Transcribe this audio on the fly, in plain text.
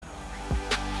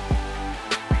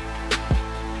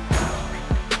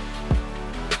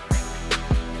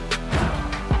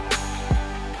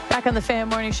Back on the Fan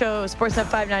Morning Show, Sportsnet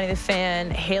 590 The Fan,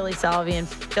 Haley Salvian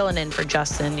filling in for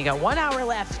Justin. You got 1 hour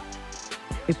left.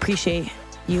 We appreciate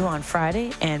you on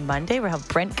Friday and Monday. We'll have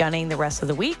Brent Gunning the rest of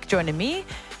the week joining me.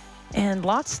 And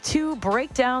lots to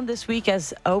break down this week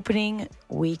as opening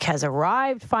week has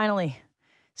arrived finally.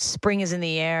 Spring is in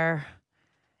the air.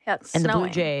 Yeah, it's and snowing. The Blue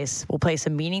Jays will play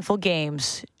some meaningful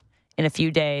games in a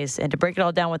few days. And to break it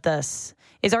all down with us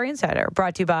is our insider,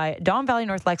 brought to you by Don Valley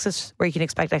North Lexus, where you can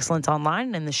expect excellence online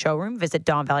and in the showroom. Visit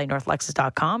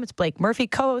DonValleyNorthLexus.com. It's Blake Murphy,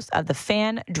 co-host of The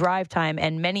Fan, Drive Time,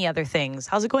 and many other things.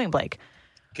 How's it going, Blake?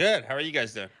 Good. How are you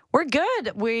guys doing? We're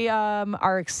good. We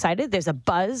are excited. There's a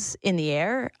buzz in the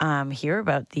air here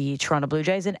about the Toronto Blue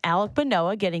Jays and Alek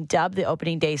Manoah getting dubbed the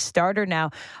opening day starter. Now,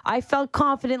 I felt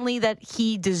confidently that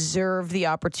he deserved the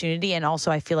opportunity, and also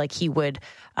I feel like he would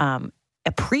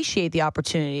appreciate the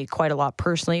opportunity quite a lot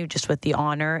personally, just with the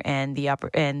honor and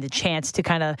the chance to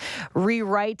kind of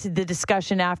rewrite the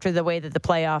discussion after the way that the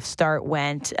playoff start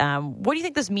went. What do you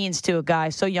think this means to a guy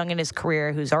so young in his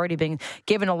career who's already been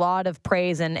given a lot of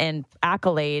praise and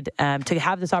accolade to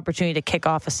have this opportunity to kick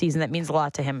off a season that means a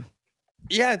lot to him?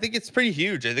 Yeah, I think it's pretty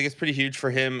huge. I think it's pretty huge for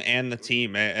him and the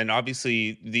team. And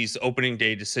obviously these opening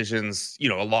day decisions, a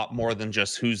lot more than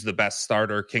just who's the best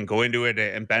starter can go into it.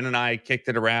 And Ben and I kicked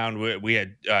it around. We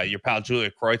had your pal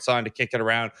Julia Kreutz on to kick it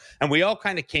around. And we all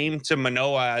kind of came to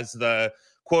Manoah as the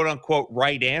quote unquote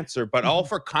right answer, but all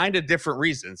for kind of different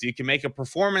reasons. You can make a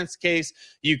performance case.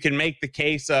 You can make the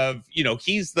case of,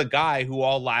 he's the guy who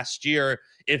all last year,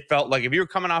 it felt like if you were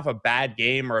coming off a bad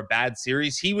game or a bad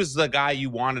series, he was the guy you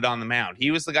wanted on the mound. He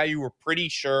was the guy you were pretty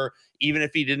sure, even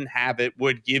if he didn't have it,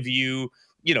 would give you,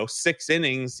 6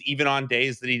 innings, even on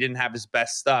days that he didn't have his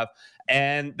best stuff.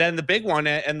 And then the big one,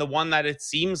 and the one that it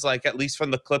seems like, at least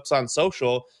from the clips on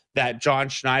social, that John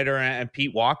Schneider and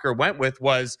Pete Walker went with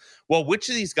was, well, which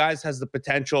of these guys has the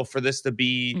potential for this to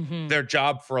be their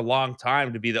job for a long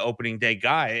time, to be the opening day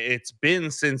guy? It's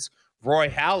been since Roy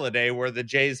Halladay where the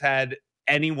Jays had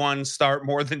anyone start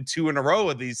more than 2 in a row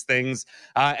of these things.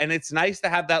 And it's nice to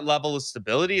have that level of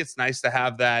stability. It's nice to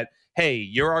have that, hey,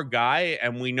 you're our guy,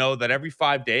 and we know that every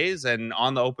 5 days and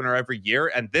on the opener every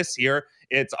year. And this year,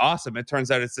 it's awesome. It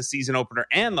turns out it's the season opener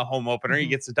and the home opener. He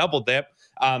gets a double dip.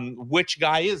 Which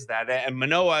guy is that? And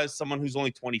Manoah is someone who's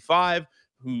only 25,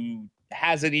 who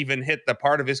hasn't even hit the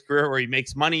part of his career where he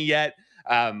makes money yet.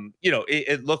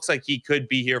 It looks like he could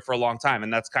be here for a long time.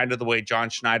 And that's kind of the way John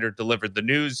Schneider delivered the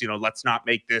news. Let's not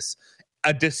make this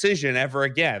a decision ever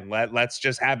again. Let's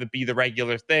just have it be the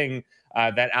regular thing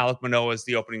that Alek Manoah is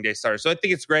the opening day starter. So I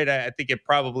think it's great. I think it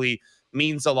probably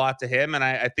means a lot to him. And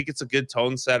I think it's a good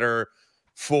tone setter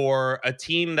for a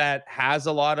team that has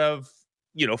a lot of,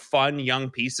 fun young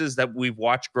pieces that we've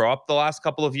watched grow up the last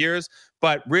couple of years,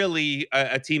 but really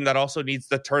a team that also needs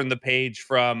to turn the page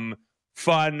from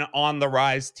fun on the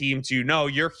rise team to, no,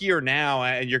 you're here now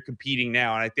and you're competing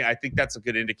now. And I think that's a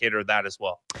good indicator of that as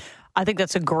well. I think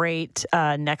that's a great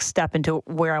next step into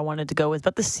where I wanted to go with,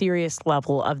 but the serious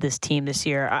level of this team this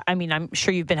year. I mean, I'm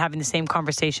sure you've been having the same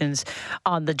conversations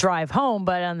on the drive home,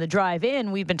 but on the drive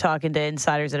in, we've been talking to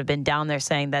insiders that have been down there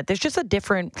saying that there's just a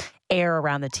different air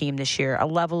around the team this year, a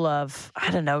level of,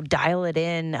 dial it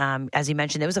in. As you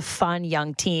mentioned, it was a fun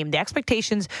young team. The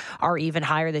expectations are even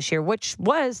higher this year, which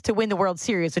was to win the World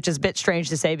Series, which is a bit strange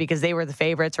to say because they were the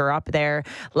favorites or up there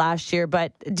last year.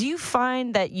 But do you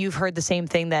find that you've heard the same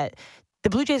thing, that the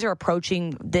Blue Jays are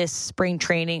approaching this spring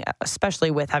training,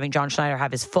 especially with having John Schneider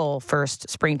have his full first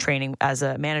spring training as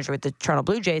a manager with the Toronto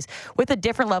Blue Jays, with a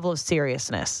different level of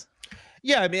seriousness?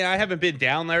 Yeah, I mean, I haven't been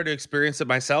down there to experience it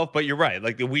myself, but you're right.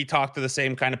 Like, we talk to the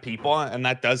same kind of people, and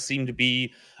that does seem to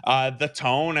be the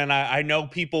tone. And I know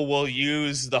people will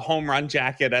use the home run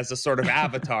jacket as a sort of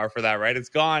avatar for that, right? It's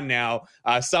gone now.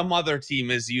 Some other team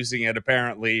is using it,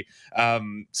 apparently.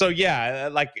 So yeah,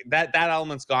 like that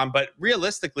element's gone. But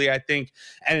realistically, I think,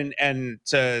 and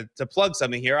to plug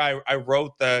something here, I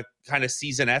wrote the kind of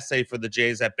season essay for the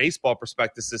Jays at Baseball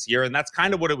Prospectus this year, and that's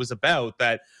kind of what it was about.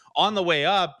 That on the way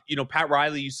up, Pat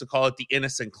Riley used to call it the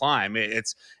innocent climb.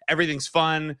 It's everything's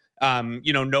fun.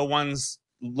 No one's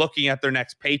looking at their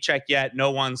next paycheck yet.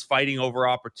 No one's fighting over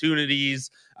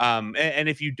opportunities. And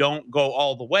if you don't go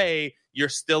all the way, you're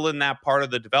still in that part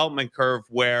of the development curve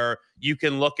where you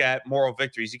can look at moral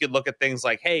victories. You could look at things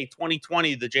like, hey,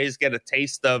 2020, the Jays get a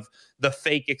taste of the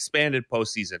fake expanded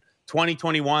postseason.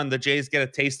 2021, the Jays get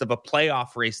a taste of a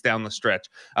playoff race down the stretch.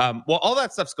 Well, all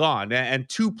that stuff's gone. And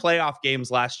 2 playoff games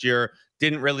last year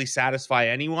didn't really satisfy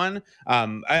anyone.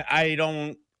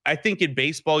 I think in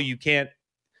baseball, you can't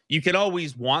you can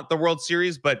always want the World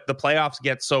Series, but the playoffs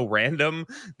get so random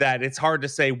that it's hard to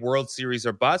say World Series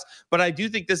or bust. But I do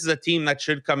think this is a team that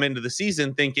should come into the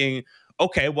season thinking,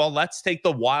 okay, well, let's take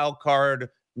the wild card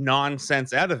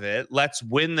nonsense out of it. Let's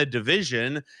win the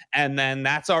division. And then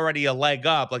that's already a leg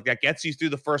up. Like, that gets you through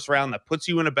the first round. That puts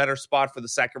you in a better spot for the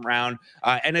second round.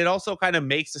 And it also kind of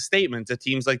makes a statement to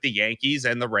teams like the Yankees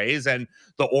and the Rays and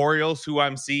the Orioles, who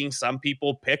I'm seeing some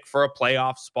people pick for a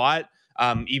playoff spot.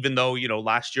 Even though,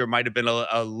 last year might have been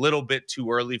a little bit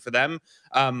too early for them.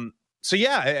 So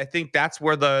yeah, I think that's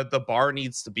where the bar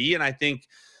needs to be. And I think,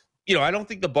 I don't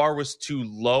think the bar was too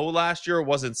low last year. It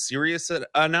wasn't serious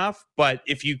enough. But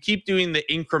if you keep doing the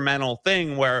incremental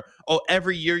thing where,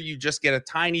 every year you just get a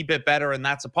tiny bit better and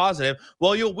that's a positive,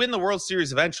 well, you'll win the World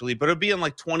Series eventually, but it'll be in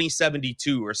like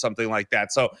 2072 or something like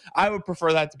that. So I would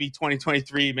prefer that to be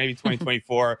 2023, maybe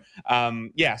 2024.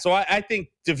 So I think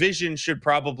division should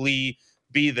probably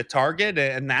be the target.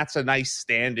 And that's a nice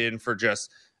stand-in for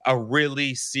just a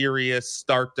really serious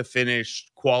start to finish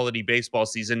quality baseball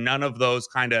season. None of those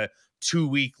kind of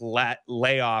 2-week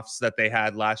layoffs that they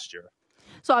had last year.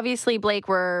 So obviously, Blake,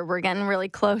 we're getting really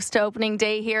close to opening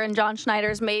day here, and John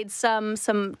Schneider's made some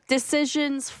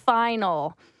decisions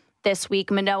final this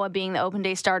week, Manoah being the open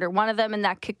day starter, one of them, and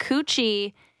that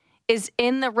Kikuchi is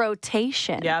in the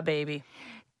rotation. Yeah, baby.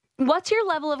 What's your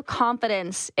level of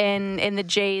confidence in the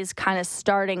Jays' kind of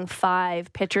starting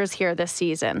 5 pitchers here this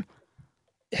season?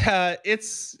 I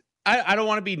don't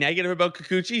want to be negative about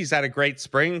Kikuchi. He's had a great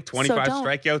spring, 25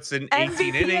 strikeouts in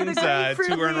 18 innings, 2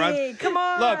 earned runs. Come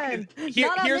on. Look,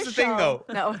 here's the thing, though.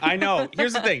 No. I know.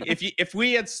 Here's the thing.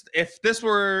 If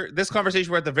this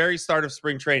conversation were at the very start of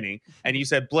spring training, and you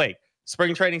said, Blake,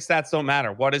 spring training stats don't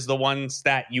matter, what is the one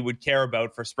stat you would care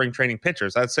about for spring training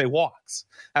pitchers? I'd say walks.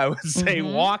 I would say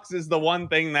walks is the one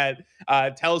thing that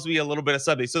tells me a little bit of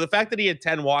something. So the fact that he had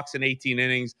 10 walks in 18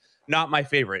 innings, not my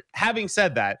favorite. Having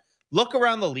said that, look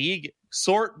around the league,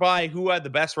 sort by who had the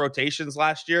best rotations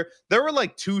last year. There were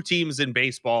like 2 teams in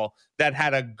baseball that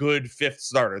had a good 5th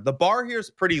starter. The bar here is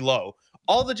pretty low.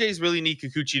 All the Jays really need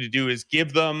Kikuchi to do is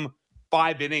give them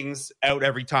 5 innings out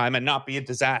every time and not be a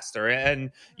disaster.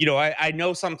 And, I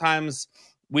know sometimes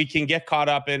we can get caught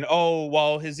up in,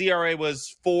 his ERA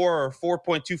was 4 or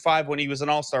 4.25 when he was an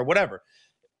all-star, whatever.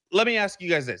 Let me ask you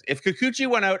guys this. If Kikuchi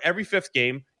went out every 5th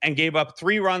game and gave up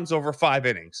 3 runs over 5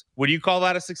 innings, would you call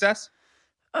that a success?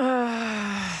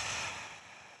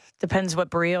 Depends what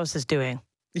Barrios is doing.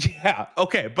 Yeah,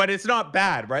 okay. But it's not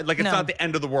bad, right? Like, it's not the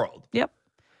end of the world. Yep.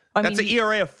 That's an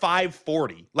ERA of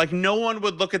 5.40. Like, no one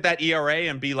would look at that ERA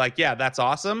and be like, yeah, that's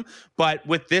awesome. But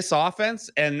with this offense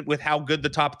and with how good the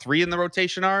top 3 in the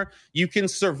rotation are, you can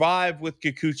survive with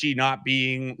Kikuchi not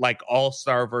being like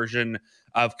all-star version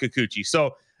of Kikuchi.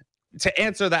 So to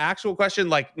answer the actual question,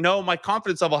 like, no, my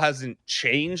confidence level hasn't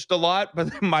changed a lot,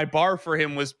 but my bar for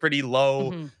him was pretty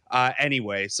low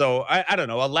anyway. So I don't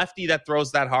know, a lefty that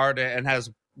throws that hard and has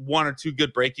 1 or 2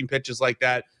 good breaking pitches like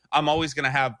that, I'm always going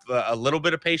to have a little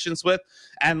bit of patience with.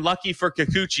 And lucky for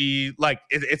Kikuchi, like,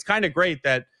 it's kind of great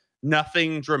that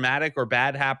nothing dramatic or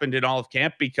bad happened in all of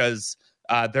camp, because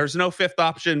there's no 5th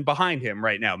option behind him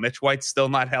right now. Mitch White's still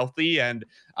not healthy, and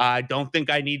I don't think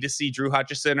I need to see Drew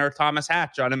Hutchison or Thomas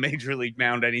Hatch on a major league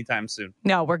mound anytime soon.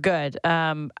 No, we're good.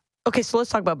 Okay, so let's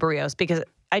talk about Barrios, because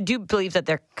I do believe that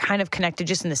they're kind of connected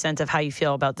just in the sense of how you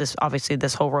feel about this, obviously,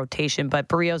 this whole rotation. But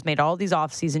Barrios made all these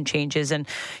offseason changes, and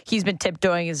he's been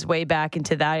tiptoeing his way back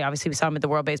into that. Obviously, we saw him at the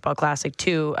World Baseball Classic,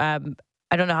 too.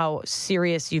 I don't know how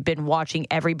serious you've been watching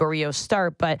every Barrios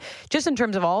start, but just in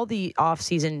terms of all the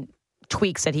offseason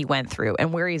tweaks that he went through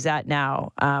and where he's at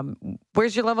now,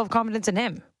 where's your level of confidence in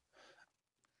him?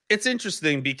 It's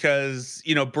interesting because,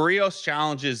 Barrios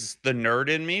challenges the nerd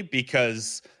in me,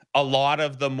 because a lot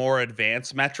of the more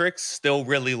advanced metrics still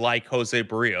really like Jose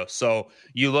Barrios. So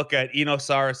you look at Eno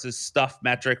Saris's stuff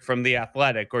metric from The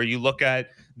Athletic, or you look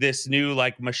at this new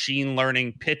like machine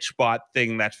learning pitch bot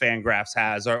thing that Fangraphs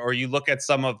has, or you look at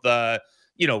some of the,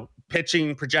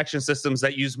 pitching projection systems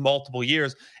that use multiple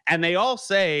years, and they all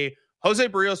say Jose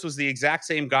Barrios was the exact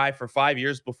same guy for 5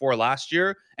 years before last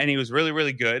year, and he was really,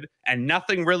 really good, and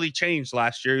nothing really changed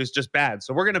last year. He was just bad.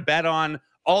 So we're going to bet on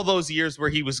all those years where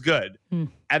he was good.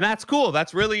 And that's cool.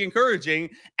 That's really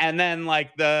encouraging. And then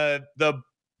like the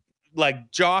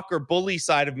like jock or bully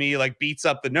side of me like beats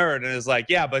up the nerd and is like,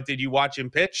 yeah, but did you watch him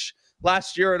pitch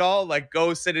last year at all? Like,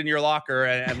 go sit in your locker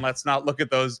and let's not look at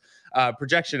those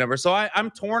projection numbers. So I'm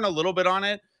torn a little bit on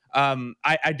it.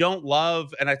 I don't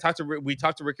love, and we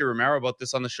talked to Ricky Romero about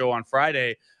this on the show on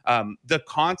Friday. The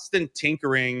constant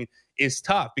tinkering is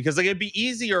tough because like it'd be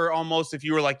easier almost if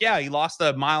you were like, yeah, he lost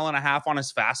 1.5 miles on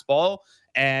his fastball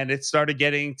and it started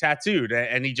getting tattooed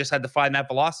and he just had to find that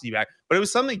velocity back. But it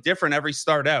was something different every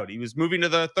start out. He was moving to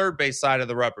the third base side of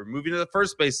the rubber, moving to the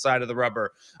first base side of the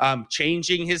rubber,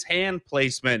 changing his hand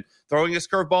placement, throwing his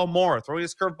curveball more, throwing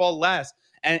his curveball less.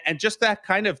 And just that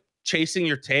kind of chasing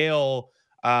your tail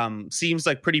seems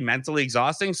like pretty mentally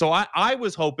exhausting. So I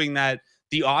was hoping that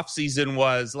the offseason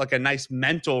was like a nice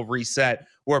mental reset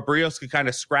where Berrios could kind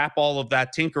of scrap all of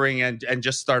that tinkering and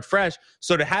just start fresh.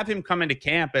 So to have him come into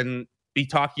camp and be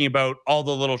talking about all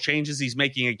the little changes he's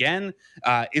making again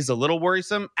is a little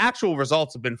worrisome. Actual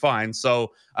results have been fine.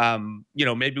 So,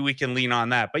 maybe we can lean on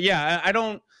that. But yeah,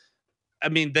 I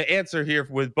mean, the answer here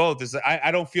with both is I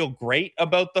don't feel great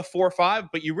about the 4-5,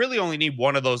 but you really only need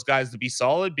one of those guys to be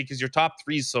solid because your top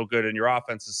three is so good and your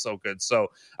offense is so good. So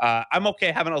I'm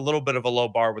okay having a little bit of a low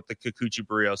bar with the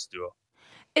Kikuchi-Berrios duo.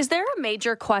 Is there a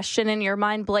major question in your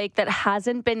mind, Blake, that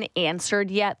hasn't been answered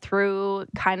yet through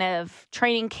kind of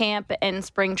training camp and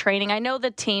spring training? I know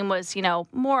the team was,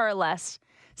 more or less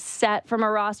set from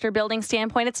a roster building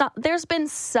standpoint. There's been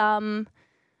some,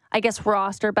 I guess,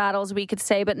 roster battles we could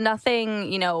say, but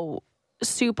nothing,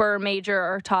 super major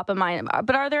or top of mind.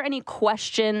 But are there any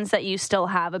questions that you still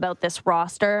have about this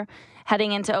roster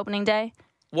heading into opening day?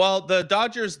 Well, the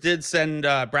Dodgers did send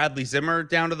Bradley Zimmer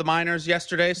down to the minors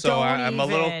yesterday, so I'm a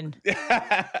little.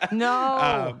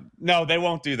 No, they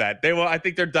won't do that. They will. I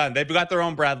think they're done. They've got their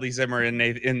own Bradley Zimmer in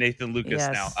Nathan Lucas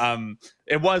now.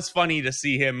 It was funny to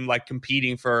see him like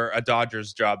competing for a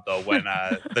Dodgers job though when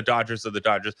the Dodgers are the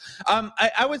Dodgers.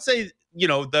 I would say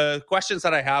the questions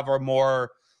that I have are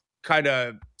more kind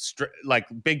of like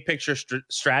big picture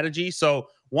strategy. So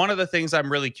one of the things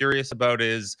I'm really curious about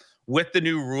is, with the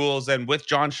new rules and with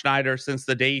John Schneider, since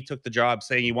the day he took the job,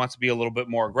 saying he wants to be a little bit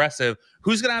more aggressive,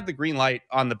 who's going to have the green light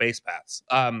on the base paths?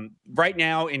 Right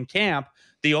now in camp,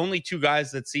 the only two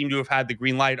guys that seem to have had the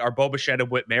green light are Bo Bichette and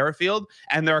Whit Merrifield,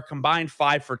 and they're a combined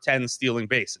 5 for 10 stealing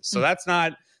bases. So that's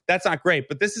not great.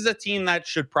 But this is a team that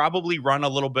should probably run a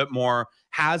little bit more,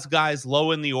 has guys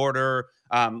low in the order,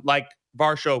 like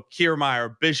Varsho,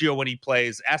 Kiermaier, Biggio when he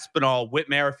plays, Espinal, Whit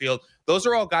Merrifield. Those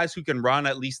are all guys who can run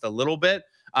at least a little bit.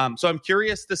 So I'm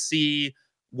curious to see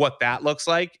what that looks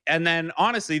like. And then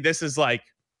honestly, this is like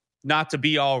not to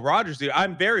be all Rogers.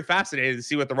 I'm very fascinated to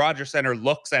see what the Rogers Center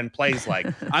looks and plays like.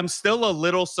 I'm still a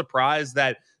little surprised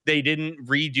that they didn't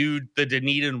redo the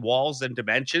Dunedin walls and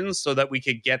dimensions so that we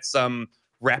could get some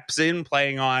reps in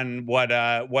playing on what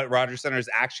Rogers Center is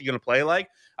actually going to play like.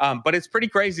 But it's pretty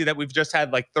crazy that we've just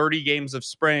had like 30 games of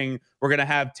spring. We're going to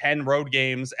have 10 road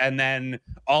games, and then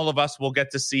all of us will get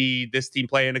to see this team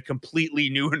play in a completely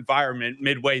new environment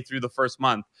midway through the first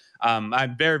month.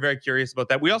 I'm very, very curious about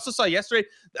that. We also saw yesterday,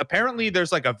 apparently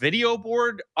there's like a video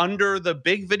board under the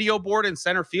big video board in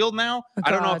center field now. Oh,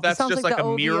 I don't know if that's just like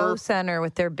a mirror. Center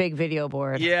with their big video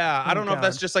board. Yeah, I don't know if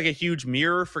that's just like a huge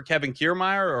mirror for Kevin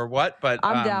Kiermaier or what, but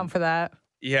I'm down for that.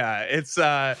 Yeah, it's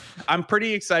I'm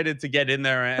pretty excited to get in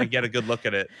there and get a good look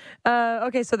at it.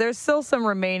 Okay, so there's still some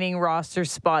remaining roster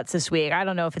spots this week. I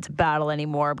don't know if it's a battle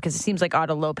anymore because it seems like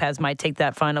Otto Lopez might take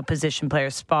that final position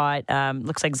player spot.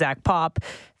 Looks like Zach Pop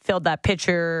filled that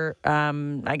pitcher,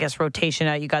 I guess, rotation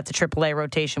out. You got the AAA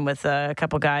rotation with a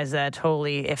couple guys that,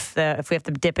 if we have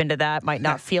to dip into that, might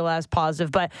not feel as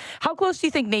positive. But how close do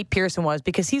you think Nate Pearson was?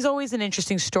 Because he's always an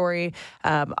interesting story.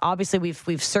 Obviously,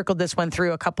 we've circled this one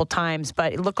through a couple times,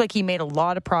 but it looked like he made a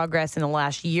lot of progress in the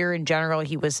last year. In general,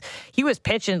 he was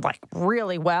pitching like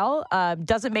really well.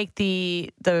 Doesn't make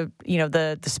the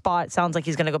spot. Sounds like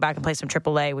he's going to go back and play some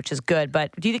AAA, which is good.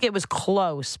 But do you think it was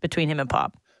close between him and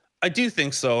Pop? I do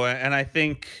think so. And I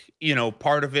think,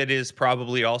 part of it is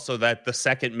probably also that the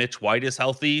second Mitch White is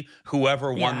healthy,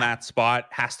 whoever won that spot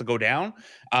has to go down.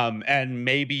 And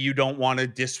maybe you don't want to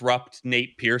disrupt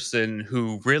Nate Pearson,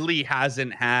 who really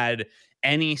hasn't had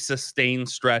any sustained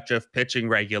stretch of pitching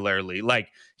regularly. Like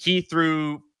he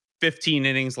threw 15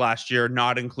 innings last year,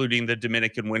 not including the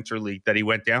Dominican Winter League that he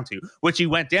went down to, which he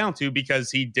went down to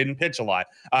because he didn't pitch a lot.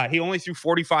 He only threw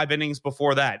 45 innings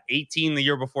before that, 18 the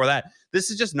year before that. This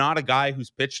is just not a guy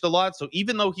who's pitched a lot. So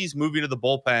even though he's moving to the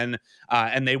bullpen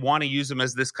and they want to use him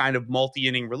as this kind of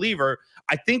multi-inning reliever,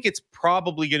 I think it's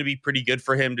probably going to be pretty good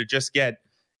for him to just get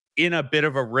in a bit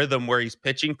of a rhythm where he's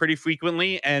pitching pretty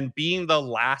frequently and being the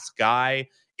last guy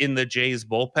in the Jays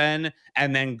bullpen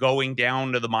and then going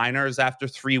down to the minors after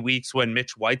 3 weeks when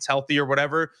Mitch White's healthy or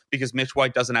whatever, because Mitch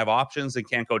White doesn't have options and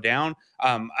can't go down.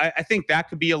 I think that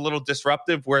could be a little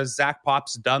disruptive, whereas Zach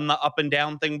Pop's done the up and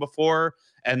down thing before,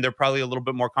 and they're probably a little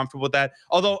bit more comfortable with that.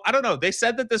 Although, I don't know, they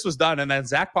said that this was done, and then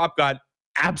Zach Pop got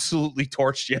absolutely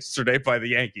torched yesterday by the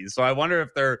Yankees. So I wonder if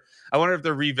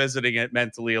they're revisiting it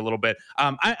mentally a little bit.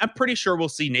 I'm pretty sure we'll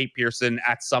see Nate Pearson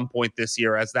at some point this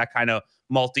year as that kind of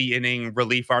multi-inning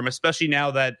relief arm, especially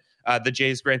now that the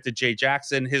Jays granted Jay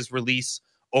Jackson his release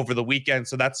over the weekend.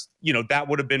 So that's, that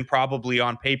would have been probably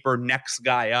on paper next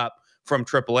guy up from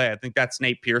AAA. I think that's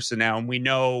Nate Pearson now. And we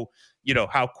know,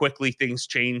 how quickly things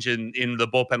change in the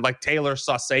bullpen. Like Taylor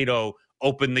Saucedo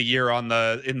opened the year in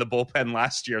the bullpen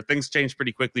last year. Things changed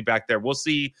pretty quickly back there. We'll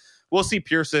see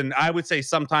Pearson, I would say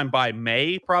sometime by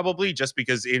May, probably, just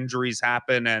because injuries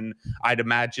happen. And I'd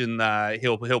imagine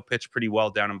he'll pitch pretty well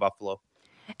down in Buffalo.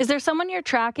 Is there someone you're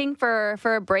tracking for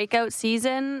a breakout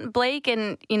season, Blake?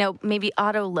 And, maybe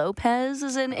Otto Lopez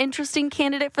is an interesting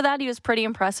candidate for that. He was pretty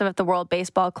impressive at the World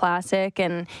Baseball Classic,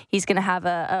 and he's going to have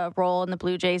a role in the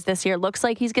Blue Jays this year. Looks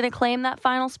like he's going to claim that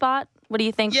final spot. What do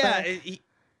you think? Yeah,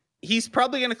 he's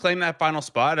probably going to claim that final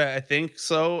spot. I think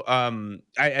so.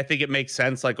 I think it makes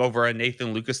sense, like over a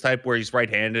Nathan Lucas type where he's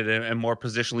right-handed and more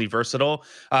positionally versatile.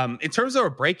 In terms of a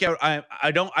breakout,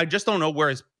 I just don't know where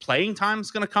his playing time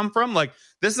is going to come from. Like,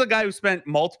 this is a guy who spent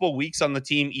multiple weeks on the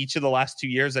team each of the last 2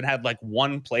 years and had like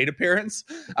one plate appearance.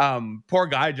 Poor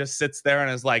guy just sits there and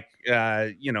is like,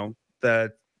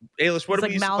 the Ailish, what do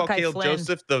we used to call Caleb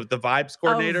Joseph, the vibes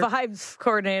coordinator? Oh, vibes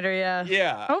coordinator, yeah.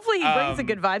 Yeah. Hopefully he brings the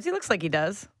good vibes. He looks like he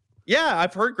does. Yeah,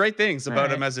 I've heard great things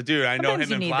about him as a dude. I know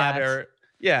him and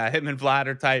Vlad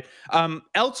are tight.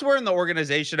 Elsewhere in the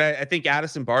organization, I think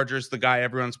Addison Barger's the guy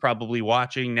everyone's probably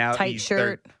watching now. Tight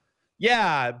shirt.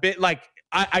 Yeah, bit like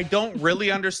I don't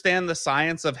really understand the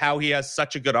science of how he has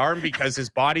such a good arm because his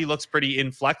body looks pretty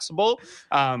inflexible.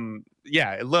 A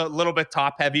little bit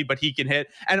top heavy, but he can hit.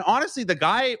 And honestly, the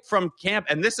guy from camp,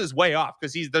 and this is way off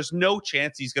because there's no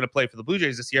chance he's going to play for the Blue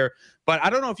Jays this year. But I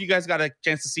don't know if you guys got a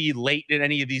chance to see late in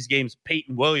any of these games,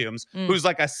 Peyton Williams, who's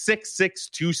like a 6'6",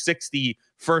 260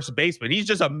 first baseman. He's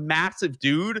just a massive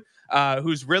dude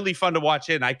who's really fun to watch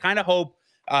in. I kind of hope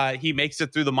he makes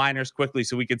it through the minors quickly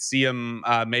so we could see him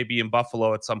maybe in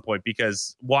Buffalo at some point,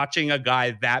 because watching a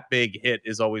guy that big hit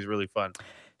is always really fun.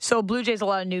 So Blue Jays, a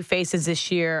lot of new faces this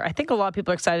year. I think a lot of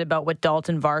people are excited about what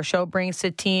Dalton Varsho brings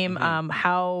to the team,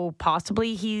 how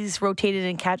possibly he's rotated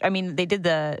and catch. I mean, they did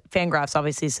the Fangraphs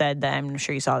obviously said that, I'm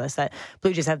sure you saw this, that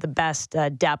Blue Jays have the best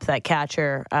depth at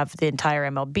catcher of the entire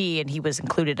MLB, and he was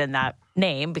included in that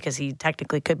name because he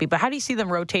technically could be. But how do you see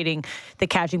them rotating the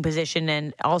catching position,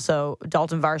 and also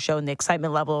Dalton Varsho and the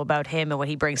excitement level about him and what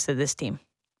he brings to this team?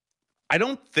 I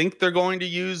don't think they're going to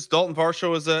use Dalton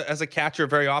Varsho as a catcher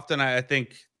very often. I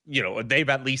think they've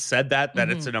at least said that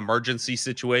it's an emergency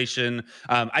situation.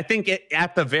 I think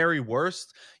at the very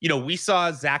worst, we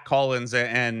saw Zach Collins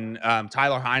and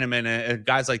Tyler Heineman and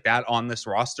guys like that on this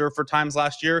roster for times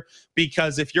last year,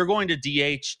 because if you're going to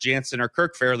DH Jansen or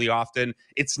Kirk fairly often,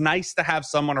 it's nice to have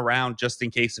someone around just in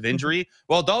case of injury.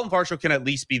 Well, Dalton Varsho can at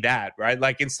least be that, right?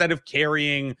 Like, instead of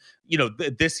carrying,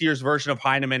 this year's version of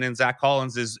Heineman and Zach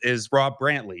Collins is Rob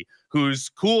Brantley, who's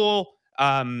cool,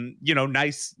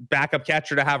 nice backup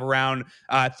catcher to have around,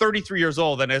 33 years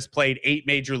old and has played 8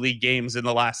 major league games in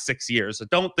the last 6 years. So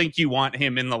don't think you want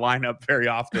him in the lineup very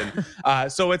often.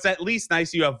 So it's at least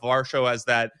nice you have Varsho as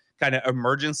that kind of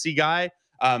emergency guy.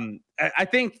 I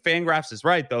think Fangraphs is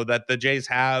right, though, that the Jays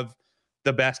have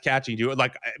the best catching duo.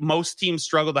 Like, most teams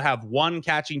struggle to have one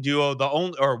catching duo,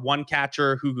 one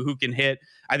catcher who can hit.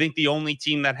 I think the only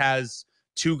team that has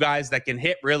 2 guys that can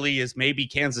hit really is maybe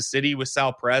Kansas City with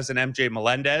Sal Perez and MJ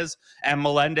Melendez. And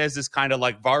Melendez is kind of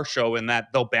like Varsho in that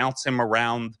they'll bounce him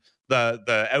around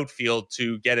the outfield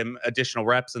to get him additional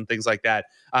reps and things like that.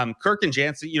 Kirk and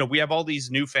Jansen, we have all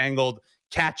these newfangled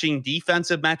catching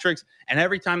defensive metrics, and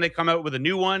every time they come out with a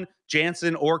new one,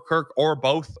 Jansen or Kirk or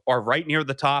both are right near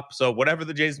the top. So whatever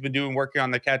the Jays have been doing working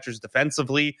on the catchers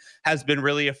defensively has been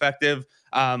really effective.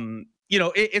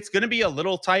 It's going to be a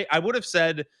little tight. I would have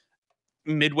said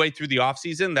midway through the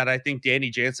offseason that I think Danny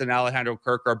Jansen and Alejandro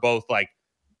Kirk are both like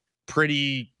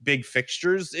pretty big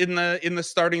fixtures in the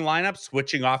starting lineup,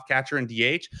 switching off catcher and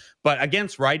DH. But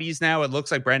against righties now, it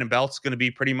looks like Brandon Belt's going to be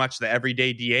pretty much the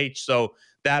everyday DH. So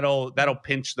that'll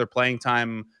pinch their playing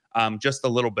time just a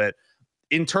little bit.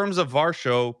 In terms of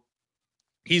Varsho,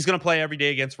 he's going to play every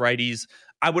day against righties.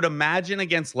 I would imagine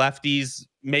against lefties,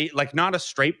 not a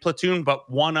straight platoon,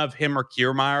 but one of him or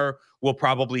Kiermaier will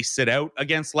probably sit out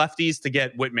against lefties to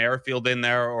get Whit Merrifield in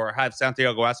there, or have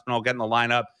Santiago Espinal get in the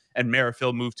lineup and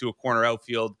Merrifield move to a corner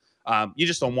outfield. You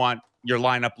just don't want your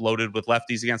lineup loaded with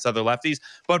lefties against other lefties.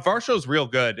 But Varsho's real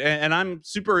good, and I'm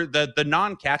super. The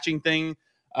non-catching thing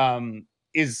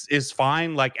is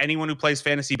fine. Like, anyone who plays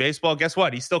fantasy baseball, guess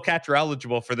what? He's still catcher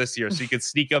eligible for this year, so you could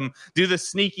sneak him, do the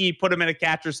sneaky, put him in a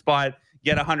catcher spot,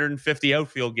 get 150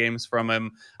 outfield games from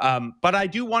him. But I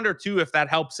do wonder too if that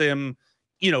helps him,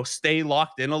 stay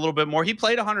locked in a little bit more. He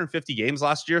played 150 games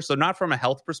last year, so not from a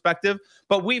health perspective,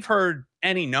 but we've heard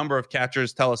any number of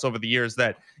catchers tell us over the years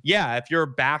that, if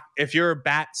your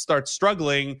bat starts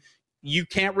struggling, you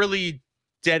can't really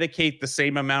dedicate the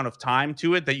same amount of time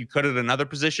to it that you could at another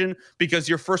position because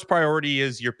your first priority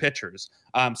is your pitchers.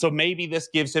 So maybe this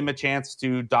gives him a chance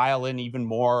to dial in even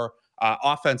more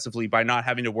offensively by not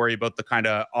having to worry about the kind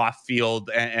of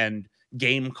off-field and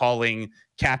game calling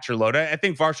catcher load. I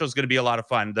think Varsho is going to be a lot of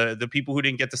fun. The people who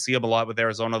didn't get to see him a lot with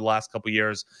Arizona the last couple of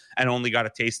years and only got a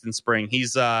taste in spring,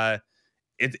 he's a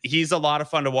lot of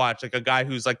fun to watch. Like a guy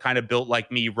who's like kind of built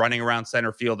like me, running around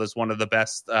center field as one of the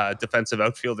best defensive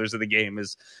outfielders of the game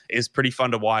is pretty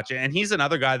fun to watch. And he's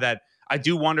another guy that I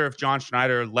do wonder if John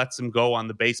Schneider lets him go on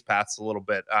the base paths a little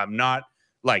bit. Not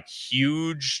like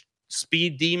huge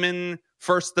speed demon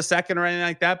first to second or anything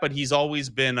like that, but he's always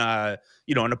been an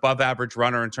above average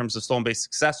runner in terms of stolen base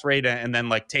success rate, and then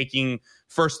like taking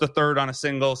first to third on a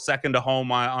single, second to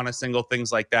home on a single,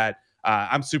 things like that.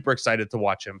 I'm super excited to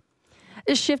watch him.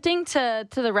 Shifting to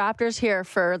the Raptors here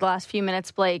for the last few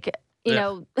minutes, Blake.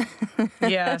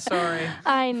 Yeah, sorry.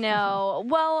 I know.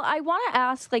 Well, I want to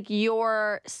ask like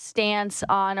your stance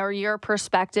on or your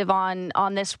perspective on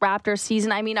this Raptors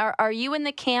season. I mean, are you in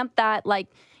the camp that like,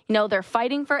 they're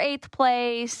fighting for 8th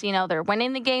place, they're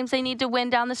winning the games they need to win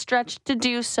down the stretch to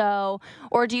do so?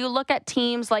 Or do you look at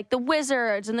teams like the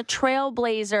Wizards and the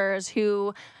Trailblazers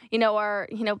who,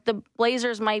 the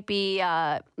Blazers might be,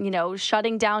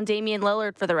 shutting down Damian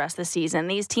Lillard for the rest of the season.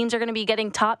 These teams are going to be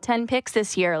getting top 10 picks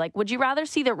this year. Like, would you rather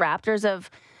see the Raptors have,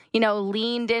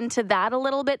 leaned into that a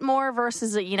little bit more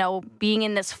versus, being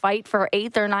in this fight for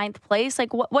 8th or 9th place?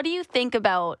 Like, what do you think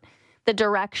about the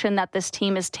direction that this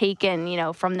team has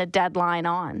taken, from the deadline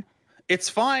on? It's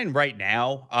fine right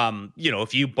now.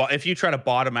 If you try to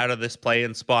bottom out of this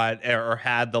play-in spot or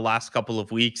had the last couple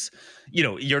of weeks,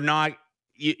 you're not.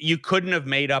 You couldn't have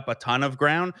made up a ton of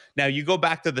ground. Now you go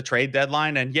back to the trade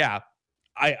deadline, and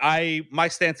my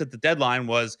stance at the deadline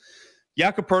was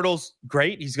Jakob Poeltl's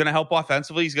great. He's going to help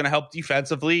offensively. He's going to help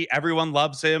defensively. Everyone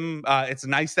loves him. It's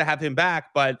nice to have him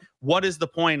back, but what is the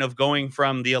point of going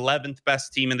from the 11th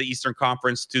best team in the Eastern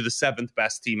Conference to the 7th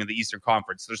best team in the Eastern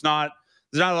Conference? There's not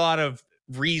a lot of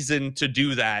reason to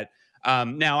do that.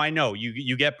 Now I know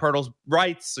you get Poeltl's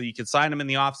rights, so you can sign him in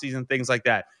the offseason, things like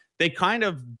that. They kind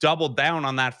of doubled down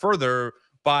on that further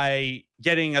by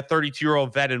getting a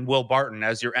 32-year-old vet in Will Barton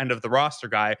as your end of the roster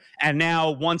guy. And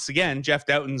now, once again, Jeff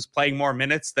Doughton's playing more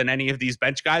minutes than any of these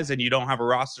bench guys, and you don't have a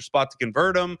roster spot to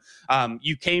convert him.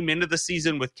 You came into the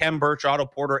season with Kem Birch, Otto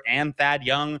Porter, and Thad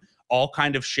Young all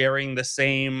kind of sharing the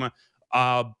same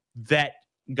vet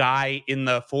guy in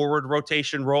the forward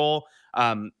rotation role.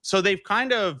 So they've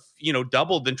kind of,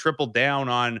 doubled and tripled down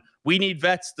on, we need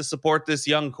vets to support this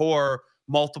young core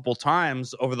multiple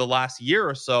times over the last year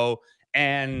or so.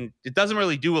 And it doesn't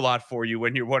really do a lot for you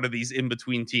when you're one of these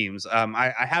in-between teams.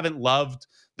 I haven't loved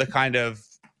the kind of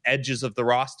edges of the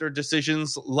roster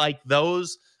decisions like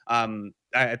those.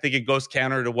 I think it goes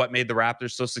counter to what made the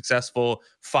Raptors so successful,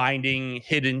 finding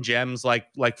hidden gems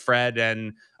like Fred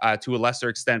and to a lesser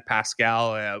extent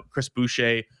Pascal, Chris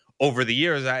Boucher over the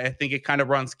years. I think it kind of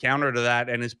runs counter to that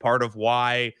and is part of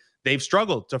why they've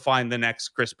struggled to find the next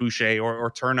Chris Boucher or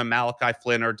turn a Malachi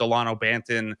Flynn or Delano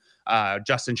Banton,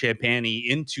 Justin Champagny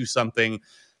into something.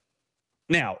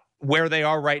 Now, where they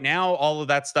are right now, all of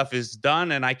that stuff is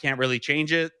done and I can't really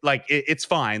change it. Like it's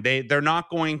fine. They're not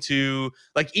going to,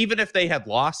 like, even if they had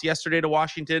lost yesterday to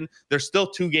Washington, they're still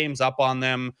 2 games up on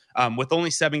them. With only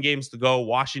 7 games to go,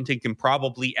 Washington can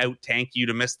probably out-tank you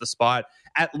to miss the spot.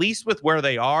 At least with where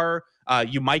they are,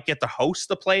 you might get to host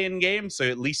the play-in game. So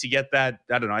at least you get that,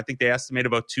 I don't know, I think they estimate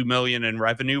about $2 million in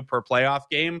revenue per playoff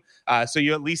game. So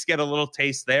you at least get a little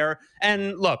taste there.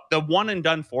 And look, the one and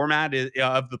done format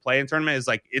of the play-in tournament is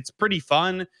like, it's pretty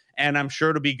fun. And I'm sure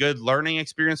it'll be good learning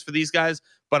experience for these guys.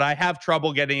 But I have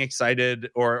trouble getting excited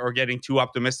or getting too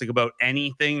optimistic about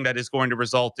anything that is going to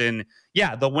result in,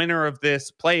 the winner of this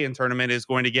play-in tournament is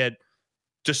going to get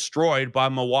destroyed by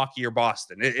Milwaukee or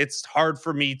Boston. It's hard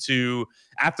for me to,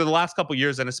 after the last couple of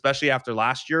years, and especially after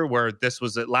last year, where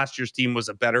last year's team was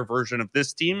a better version of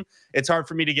this team, it's hard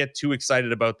for me to get too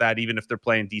excited about that, even if they're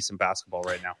playing decent basketball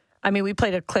right now. I mean, we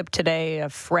played a clip today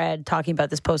of Fred talking about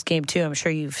this post game too. I'm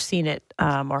sure you've seen it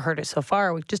or heard it so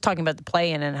far. We're just talking about the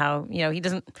play-in and how he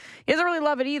doesn't really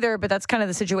love it either. But that's kind of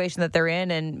the situation that they're in.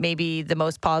 And maybe the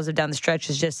most positive down the stretch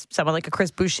is just someone like a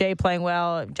Chris Boucher playing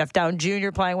well, Jeff Downe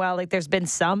Jr. playing well. Like there's been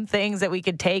some things that we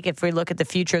could take if we look at the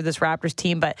future of this Raptors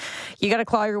team. But you got to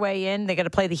claw your way in. They got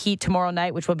to play the Heat tomorrow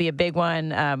night, which will be a big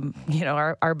one.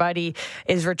 Our buddy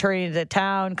is returning to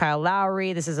town, Kyle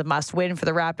Lowry. This is a must-win for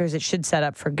the Raptors. It should set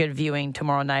up for good viewing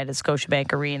tomorrow night at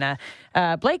Scotiabank Arena.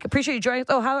 Blake, appreciate you joining us.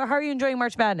 Oh, how are you enjoying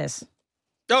March Madness?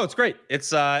 Oh, it's great.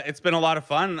 It's been a lot of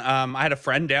fun. I had a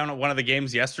friend down at one of the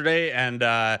games yesterday, and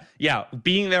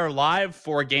being there live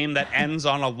for a game that ends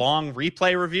on a long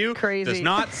replay review Crazy. does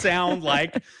not sound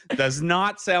like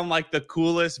the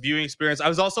coolest viewing experience. I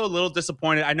was also a little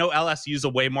disappointed. I know LSU's a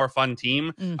way more fun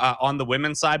team on the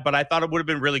women's side, but I thought it would have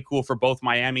been really cool for both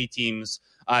Miami teams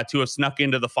to have snuck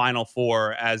into the Final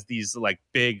Four as these like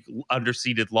big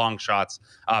underseeded long shots,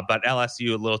 but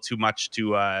LSU a little too much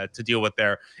to deal with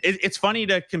there. It's funny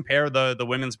to compare the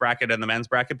women's bracket and the men's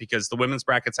bracket because the women's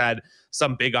bracket's had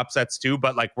some big upsets too,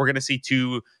 but like we're going to see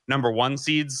 2 number 1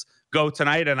 seeds go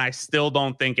tonight, and I still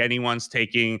don't think anyone's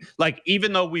taking, like,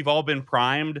 even though we've all been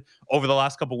primed over the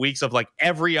last couple of weeks of like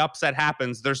every upset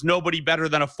happens, there's nobody better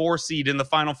than a 4 seed in the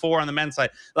Final Four on the men's side.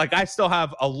 Like I still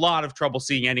have a lot of trouble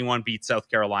seeing anyone beat South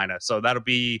Carolina, so that'll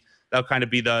kind of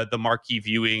be the marquee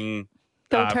viewing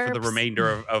for the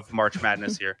remainder of March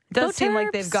Madness here. It does seem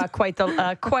like they've got quite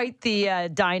the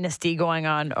dynasty going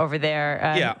on over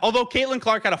there. Although Caitlin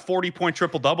Clark had a 40-point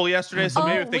triple-double yesterday, so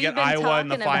maybe if they get Iowa in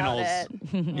the finals,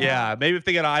 maybe if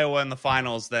they get Iowa in the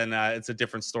finals, then it's a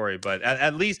different story. But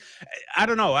at least, I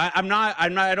don't know.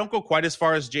 I don't go quite as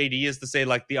far as JD as to say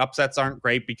like the upsets aren't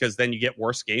great because then you get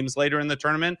worse games later in the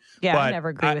tournament. Yeah, but I never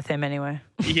agree with him anyway.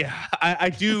 Yeah, I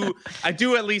do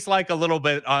at least like a little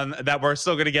bit on that. We're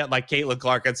still going to get like Caitlin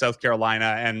Clark at South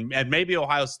Carolina and maybe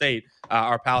Ohio State,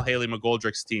 our pal Haley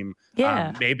McGoldrick's team.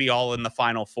 Maybe all in the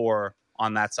Final Four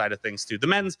on that side of things too. The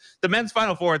men's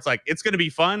Final Four, it's like it's going to be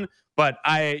fun, but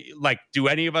do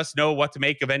any of us know what to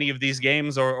make of any of these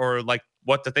games or like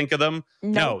what to think of them?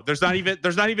 No, there's not even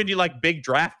like big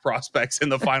draft prospects in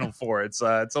the Final Four. It's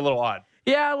a little odd.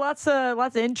 Yeah, lots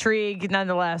of intrigue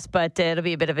nonetheless, but it'll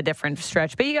be a bit of a different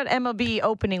stretch. But you got MLB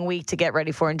opening week to get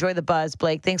ready for. Enjoy the buzz.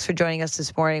 Blake, thanks for joining us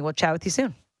this morning. We'll chat with you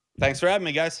soon. Thanks for having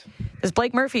me, guys. This is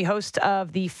Blake Murphy, host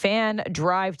of the Fan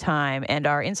Drive Time, and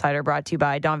our insider brought to you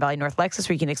by Don Valley North Lexus,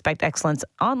 where you can expect excellence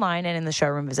online and in the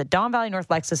showroom. Visit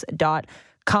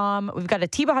DonValleyNorthLexus.com. We've got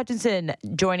Atiba Hutchinson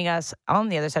joining us on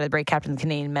the other side of the break, captain of the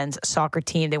Canadian men's soccer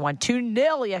team. They won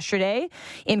 2-0 yesterday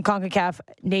in CONCACAF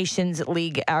Nations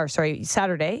League,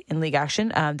 Saturday in league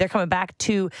action. They're coming back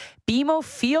to BMO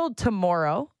Field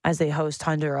tomorrow as they host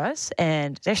Honduras,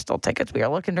 and there's still tickets. We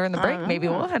are looking during the break. Maybe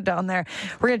we'll head down there.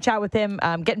 We're going to chat with him.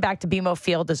 Getting back to BMO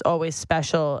Field is always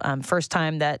special. First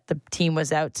time that the team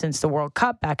was out since the World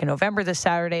Cup back in November this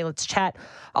Saturday. Let's chat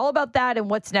all about that and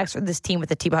what's next for this team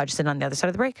with Atiba Hutchinson on the other side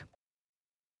of the break.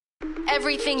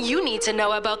 Everything you need to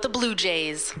know about the Blue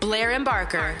Jays. Blair and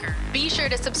Barker. Be sure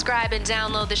to subscribe and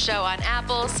download the show on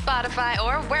Apple, Spotify,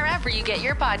 or wherever you get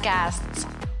your podcasts.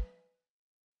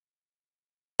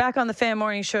 Back on the Fan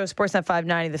Morning Show, Sportsnet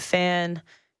 590, The Fan.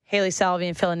 Haley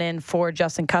Salvian filling in for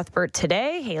Justin Cuthbert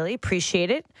today. Haley,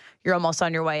 appreciate it. You're almost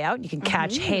on your way out. You can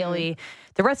catch Haley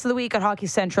the rest of the week at Hockey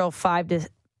Central, 4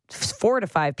 to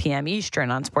 5 p.m. Eastern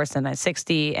on Sportsnet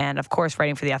 960, and, of course,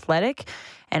 writing for The Athletic.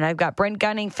 And I've got Brent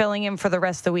Gunning filling in for the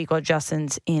rest of the week while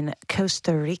Justin's in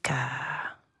Costa Rica.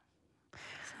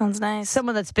 Sounds nice.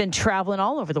 Someone that's been traveling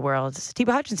all over the world. It's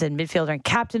Atiba Hutchinson, midfielder and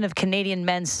captain of Canadian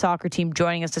men's soccer team,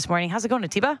 joining us this morning. How's it going,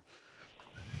 Atiba?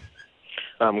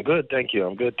 I'm good, thank you.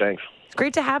 I'm good, thanks. It's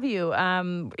great to have you.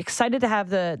 Excited to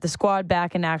have the squad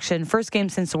back in action. First game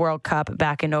since the World Cup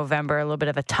back in November. A little bit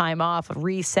of a time off, a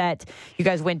reset. You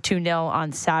guys win 2-0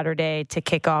 on Saturday to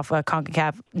kick off a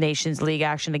CONCACAF Nations League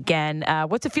action again.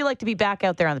 What's it feel like to be back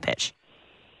out there on the pitch?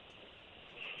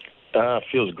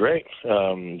 Feels great.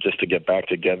 Just to get back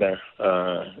together.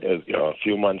 A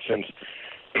few months since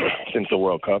the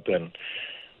World Cup, and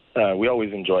we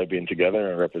always enjoy being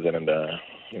together and representing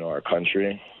our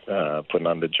country, putting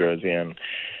on the jersey, and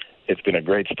it's been a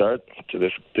great start to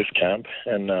this camp.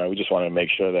 And we just want to make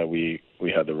sure that we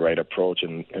had the right approach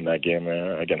in that game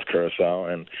against Curacao,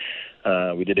 and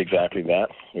we did exactly that.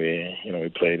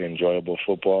 We played enjoyable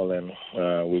football, and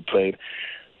we played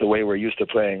the way we're used to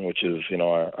playing, which is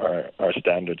our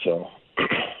standard. So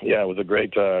yeah, it was a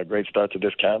great start to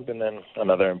this camp, and then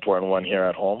another important one here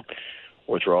at home,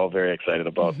 which we're all very excited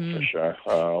about for sure.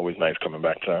 Always nice coming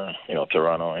back to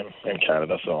Toronto and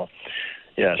Canada. So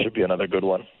yeah, it should be another good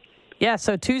one. Yeah,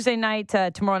 so Tuesday night,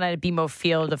 tomorrow night at BMO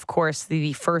Field, of course,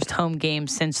 the first home game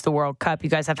since the World Cup. You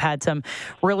guys have had some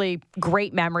really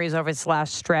great memories over this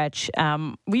last stretch.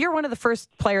 You're one of the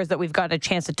first players that we've gotten a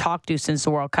chance to talk to since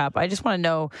the World Cup. I just want to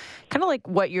know kind of like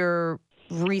what your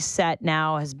reset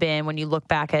now has been when you look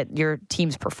back at your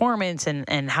team's performance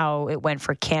and how it went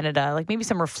for Canada, like maybe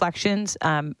some reflections,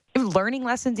 learning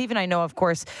lessons even. I know, of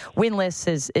course, winless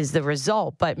is the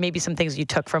result, but maybe some things you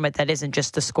took from it that isn't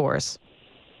just the scores.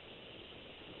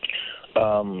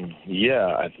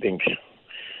 I think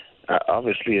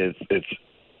obviously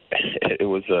it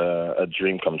was a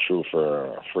dream come true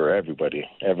for everybody,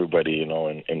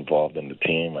 involved in the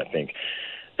team. I think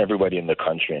everybody in the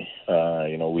country,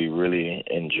 we really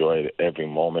enjoyed every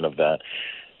moment of that.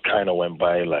 Kind of went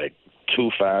by like too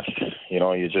fast.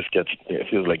 It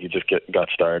feels like you just got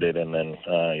started, and then,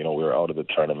 we were out of the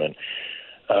tournament,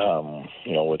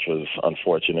 which was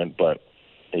unfortunate, but,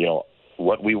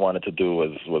 what we wanted to do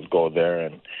was go there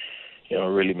and,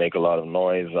 really make a lot of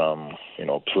noise,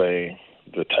 play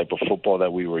the type of football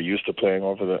that we were used to playing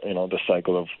over the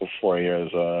cycle of 4 years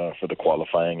for the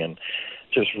qualifying, and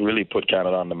just really put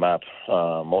Canada on the map.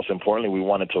 Most importantly, we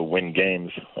wanted to win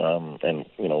games, and,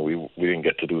 we didn't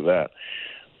get to do that.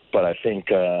 But I think,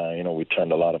 we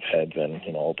turned a lot of heads and,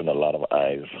 opened a lot of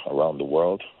eyes around the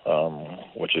world,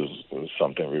 which was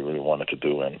something we really wanted to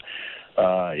do. And,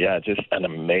 just an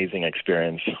amazing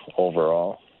experience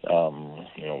overall.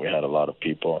 We had a lot of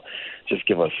people just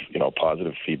give us,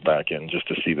 positive feedback, and just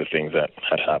to see the things that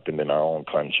had happened in our own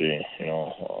country,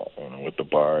 with the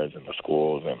bars and the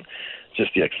schools, and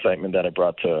just the excitement that it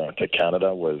brought to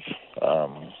Canada was,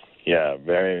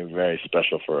 very, very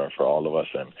special for all of us.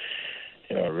 And,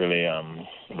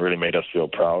 really made us feel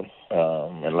proud.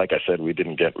 And like I said, we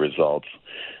didn't get results.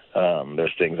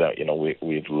 There's things that,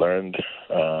 we've learned,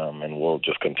 and we'll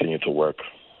just continue to work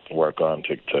on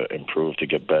to improve, to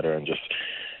get better, and just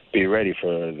be ready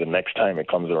for the next time it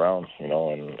comes around, in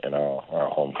our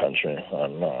home country,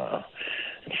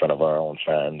 in front of our own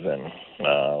fans. And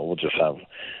we'll just have,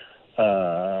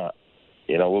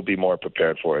 we'll be more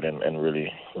prepared for it, and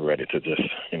really ready to just,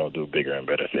 do bigger and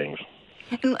better things.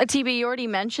 And TB, you already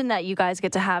mentioned that you guys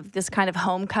get to have this kind of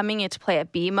homecoming. You get to play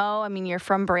at BMO. I mean, you're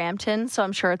from Brampton, so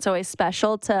I'm sure it's always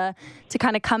special to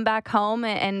kind of come back home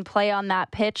and play on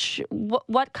that pitch.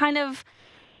 What kind of,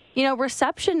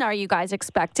 reception are you guys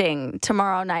expecting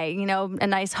tomorrow night? A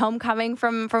nice homecoming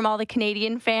from all the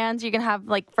Canadian fans. You're going to have,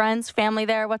 like, friends, family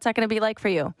there. What's that going to be like for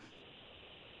you?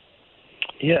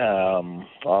 Yeah,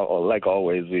 like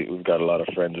always, we've got a lot of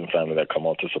friends and family that come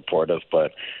out to support us,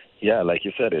 but yeah, like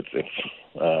you said, it's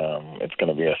going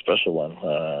to be a special one.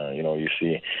 You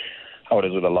see how it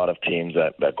is with a lot of teams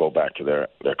that go back to their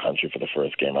country for the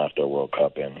first game after a World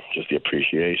Cup, and just the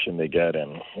appreciation they get,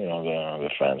 and the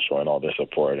fans showing all their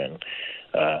support, and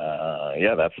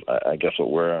that's I guess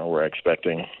what we're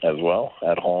expecting as well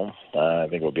at home. I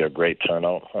think it'll be a great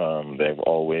turnout. They've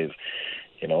always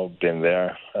been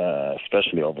there,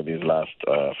 especially over these last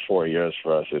 4 years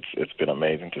for us. It's been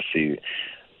amazing to see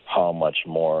how much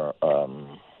more,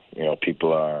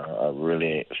 people are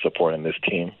really supporting this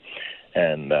team.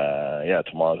 And,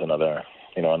 tomorrow's another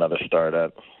start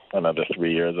at another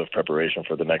 3 years of preparation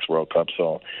for the next World Cup.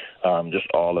 So just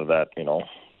all of that,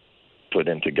 put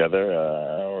in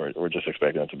together, we're just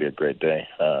expecting it to be a great day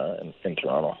in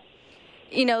Toronto.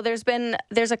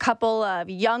 There's a couple of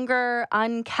younger,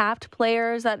 uncapped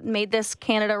players that made this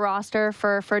Canada roster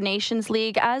for Nations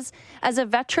League. As a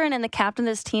veteran and the captain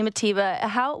of this team, Atiba,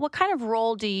 what kind of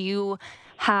role do you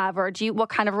have, or what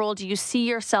kind of role do you see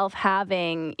yourself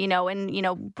having,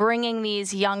 in bringing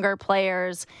these younger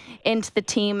players into the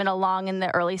team and along in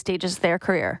the early stages of their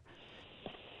career?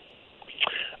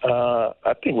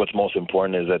 I think what's most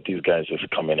important is that these guys just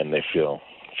come in and they feel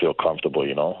comfortable,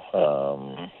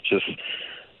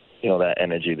 that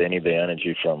energy. They need the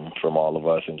energy from all of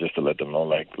us, and just to let them know,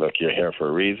 like, look, you're here for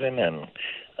a reason, and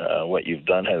what you've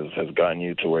done has gotten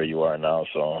you to where you are now.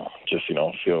 So just,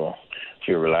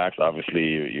 feel relaxed. Obviously,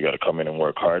 you got to come in and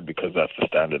work hard, because that's the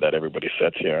standard that everybody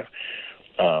sets here.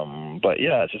 But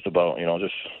yeah, it's just about,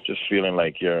 just feeling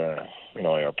like you're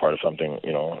a part of something,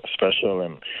 special,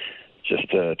 and just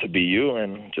to be you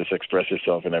and just express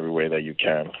yourself in every way that you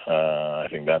can. I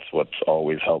think that's what's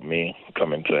always helped me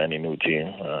come into any new team,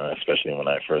 especially when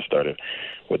I first started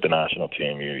with the national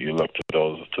team. You look to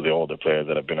the older players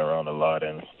that have been around a lot,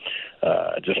 and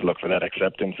just look for that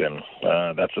acceptance, and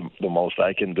that's the most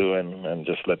I can do, and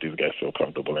just let these guys feel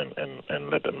comfortable, and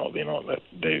let them know, that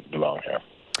they belong here.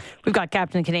 We've got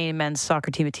captain of the Canadian men's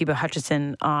soccer team, Atiba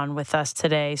Hutchinson, on with us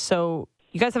today. So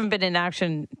you guys haven't been in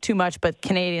action too much, but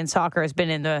Canadian soccer has been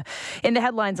in the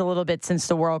headlines a little bit since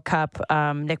the World Cup.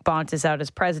 Nick Bont is out as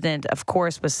president, of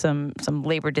course, with some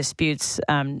labor disputes.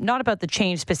 Not about the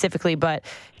change specifically, but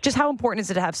just how important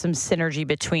is it to have some synergy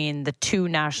between the two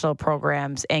national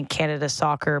programs and Canada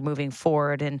soccer moving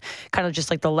forward, and kind of just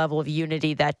like the level of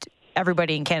unity that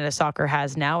everybody in Canada soccer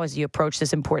has now as you approach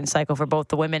this important cycle for both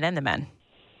the women and the men?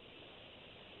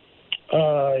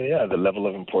 Yeah, the level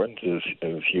of importance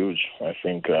is huge. I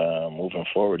think moving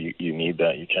forward, you need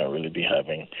that. You can't really be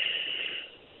having,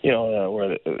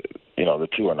 where the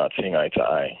two are not seeing eye to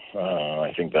eye.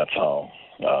 I think that's how,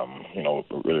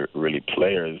 really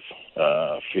players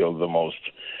feel the most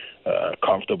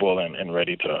comfortable and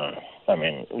ready to. I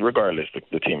mean, regardless,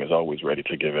 the team is always ready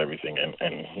to give everything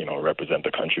and represent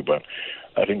the country. But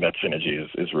I think that synergy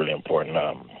is really important.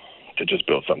 To just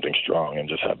build something strong and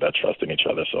just have that trust in each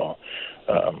other. So,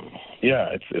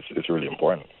 it's really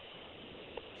important.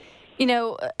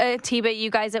 Tiba,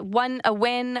 you guys a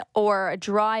win or a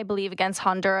draw, I believe, against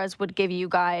Honduras would give you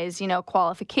guys,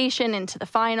 qualification into the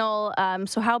final.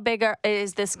 So how big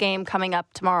is this game coming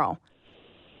up tomorrow?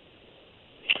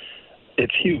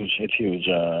 It's huge. It's huge.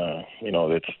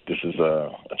 This is a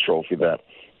trophy that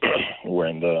we're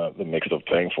in the mix of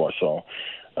playing for. So,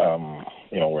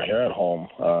 we're here at home.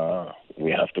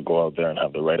 We have to go out there and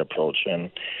have the right approach. And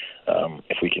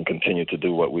if we can continue to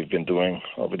do what we've been doing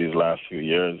over these last few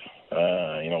years,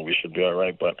 we should be all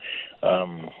right. But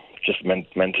just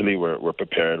mentally, we're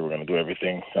prepared. We're going to do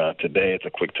everything. Today, it's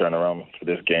a quick turnaround for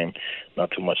this game.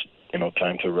 Not too much,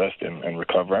 time to rest and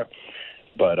recover.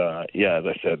 But, as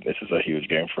I said, this is a huge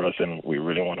game for us, and we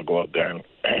really want to go out there and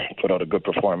put out a good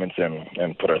performance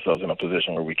and put ourselves in a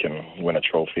position where we can win a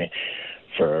trophy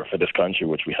for this country,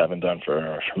 which we haven't done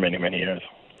for many, many years.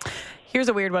 Here's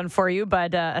a weird one for you,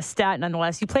 but a stat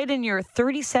nonetheless. You played in your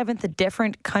 37th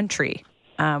different country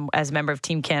as a member of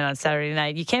Team Canada on Saturday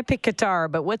night. You can't pick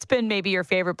Qatar, but what's been maybe your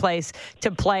favorite place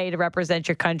to play to represent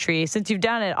your country since you've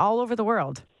done it all over the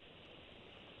world?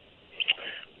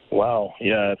 Wow,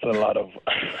 yeah, it's a lot of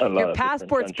Your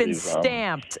passport's been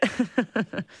stamped.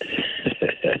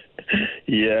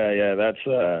 Yeah, that's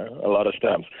a lot of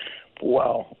stamps.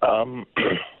 Wow,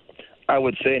 I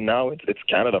would say now it's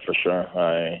Canada for sure.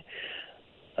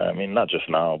 I mean, not just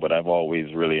now, but I've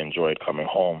always really enjoyed coming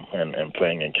home and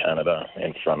playing in Canada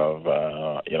in front of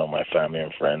my family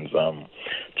and friends.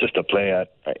 Just to play at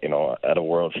a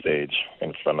world stage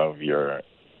in front of your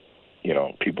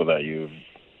people that you've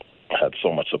had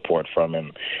so much support from,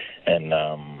 and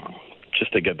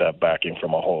just to get that backing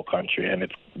from a whole country, and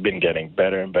it's been getting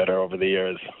better and better over the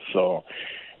years. So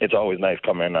it's always nice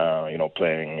coming,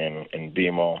 playing in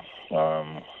BMO,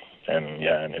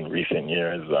 and in recent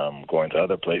years, going to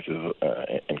other places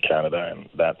in Canada and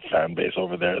that fan base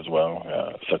over there as well,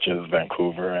 such as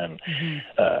Vancouver and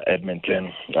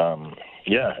Edmonton.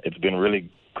 It's been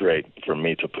really great for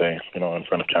me to play, in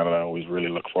front of Canada. I always really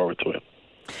look forward to it.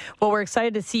 Well, we're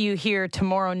excited to see you here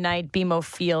tomorrow night, BMO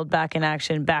Field, back in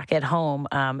action, back at home.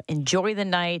 Enjoy the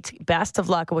night. Best of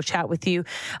luck. We'll chat with you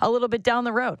a little bit down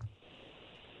the road.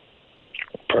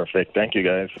 Perfect. Thank you,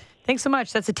 guys. Thanks so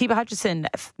much. That's Atiba Hutchison,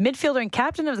 midfielder and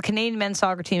captain of the Canadian men's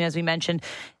soccer team, as we mentioned.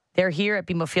 They're here at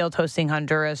BMO Field hosting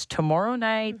Honduras tomorrow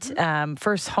night.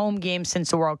 First home game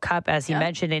since the World Cup, as he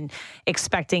mentioned, and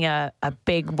expecting a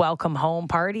big welcome home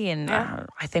party. And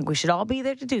I think we should all be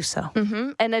there to do so.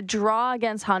 And a draw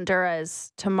against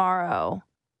Honduras tomorrow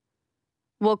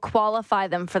will qualify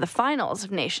them for the finals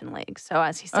of Nation League. So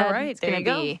as he said, it's going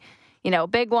to be, a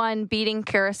big one. Beating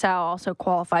Curacao also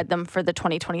qualified them for the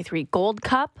 2023 Gold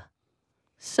Cup.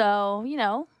 So,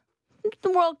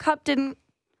 the World Cup didn't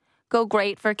go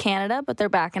great for Canada, but they're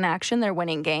back in action. They're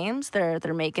winning games. They're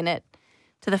making it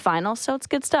to the finals. So it's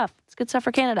good stuff. It's good stuff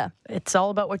for Canada. It's all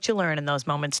about what you learn in those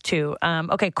moments, too.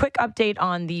 Okay, quick update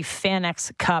on the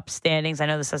FanX Cup standings. I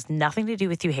know this has nothing to do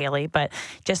with you, Haley, but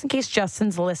just in case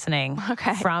Justin's listening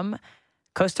from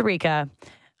Costa Rica,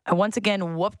 I once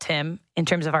again whooped him in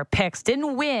terms of our picks.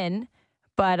 Didn't win,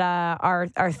 but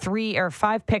our 3 or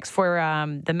 5 picks for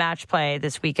the match play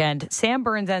this weekend. Sam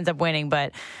Burns ends up winning,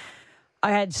 but I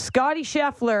had Scotty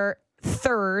Scheffler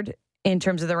third in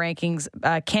terms of the rankings.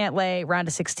 Cantlay, round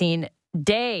of 16.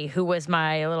 Day, who was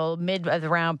my little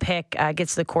mid-of-the-round pick,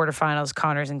 gets to the quarterfinals.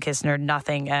 Connors and Kistner,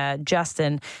 nothing.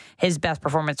 Justin, his best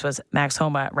performance was Max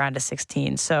Homa, round of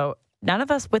 16. So none of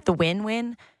us with the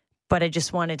win, but I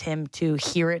just wanted him to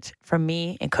hear it from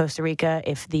me in Costa Rica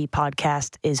if the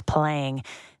podcast is playing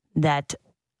that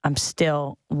I'm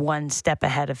still one step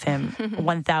ahead of him,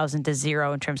 1,000 to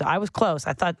 0 in terms of, I was close.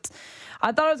 I thought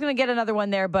I was going to get another one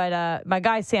there, but my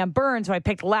guy Sam Burns, who I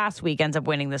picked last week, ends up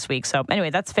winning this week. So anyway,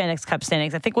 that's FanX Cup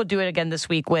standings. I think we'll do it again this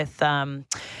week with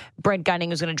Brent Gunning,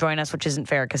 who's going to join us, which isn't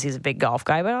fair because he's a big golf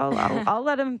guy, but I'll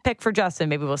let him pick for Justin.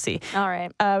 Maybe we'll see. All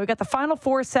right. We got the Final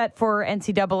Four set for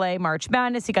NCAA March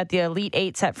Madness. You got the Elite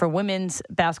Eight set for women's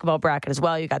basketball bracket as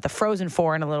well. You got the Frozen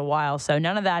Four in a little while. So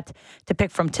none of that to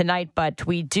pick from tonight, but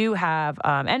we do have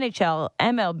NHL,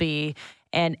 MLB,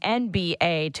 and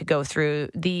NBA to go through.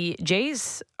 The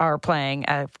Jays are playing,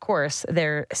 of course,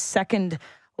 their second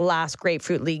last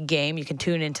Grapefruit League game. You can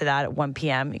tune into that at 1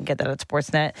 p.m. You can get that at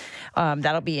Sportsnet.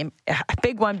 That'll be a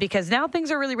big one because now things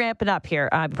are really ramping up here.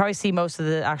 You probably see most of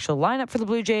the actual lineup for the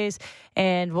Blue Jays,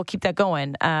 and we'll keep that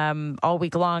going all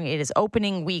week long. It is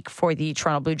opening week for the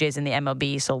Toronto Blue Jays in the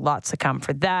MLB, so lots to come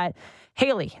for that.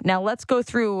 Haley, now let's go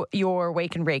through your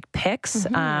Wake and Rake picks. Do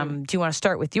you want to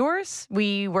start with yours?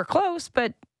 We were close,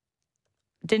 but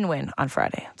didn't win on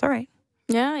Friday. It's all right.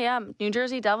 Yeah. New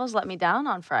Jersey Devils let me down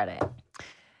on Friday.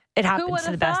 It happens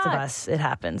to the best of us. It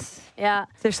happens. Yeah.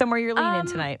 Is there somewhere you're leaning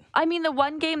tonight? I mean, the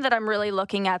one game that I'm really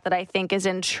looking at that I think is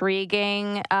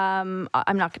intriguing, I'm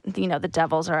not, the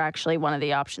Devils are actually one of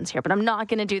the options here, but I'm not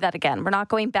going to do that again. We're not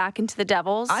going back into the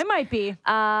Devils. I might be.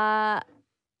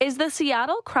 Is the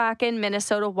Seattle Kraken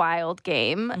Minnesota Wild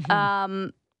game.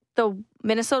 The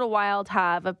Minnesota Wild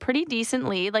have a pretty decent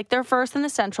lead. Like, they're first in the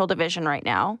Central Division right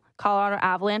now. Colorado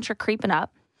Avalanche are creeping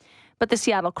up. But the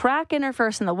Seattle Kraken are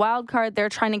first in the wild card. They're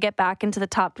trying to get back into the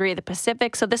top 3 of the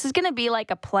Pacific. So this is going to be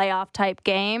like a playoff type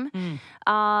game.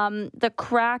 The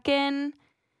Kraken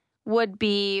would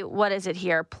be, what is it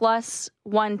here? Plus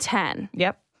 110.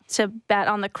 Yep. To bet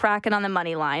on the Kraken on the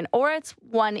money line. Or it's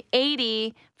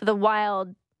 180 for the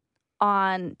Wild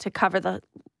to cover the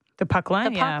puck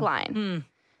line. The puck line.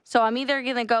 So I'm either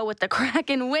going to go with the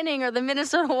Kraken winning or the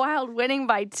Minnesota Wild winning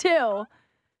by 2.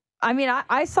 I mean,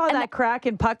 I saw that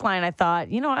Kraken puck line. I thought,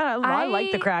 I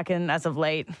like the Kraken as of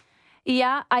late.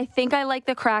 Yeah, I think I like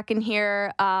the Kraken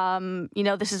here.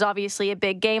 This is obviously a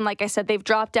big game. Like I said, they've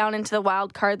dropped down into the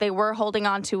wild card. They were holding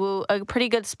on to a pretty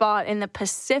good spot in the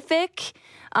Pacific,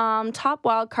 top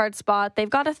wild card spot. They've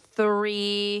got a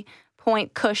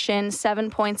 3-point cushion, 7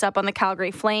 points up on the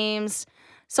Calgary Flames.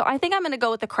 So I think I'm going to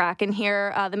go with the Kraken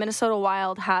here. The Minnesota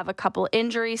Wild have a couple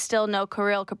injuries still. No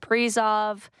Kirill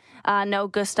Kaprizov, no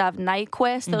Gustav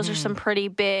Nyquist. Those are some pretty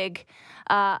big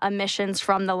omissions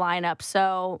from the lineup.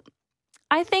 So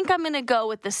I think I'm going to go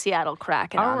with the Seattle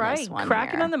Kraken on this one.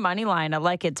 Kraken here. on the money line. I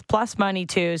like it. It's plus money,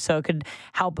 too, so it could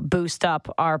help boost up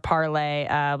our parlay.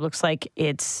 Looks like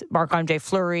it's Marc-Andre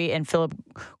Fleury and Philip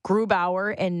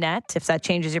Grubauer in net. If that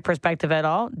changes your perspective at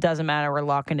all, doesn't matter. We're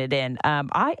locking it in.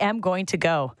 I am going to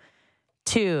go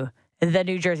to the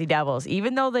New Jersey Devils.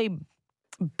 Even though they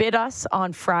bit us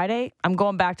on Friday, I'm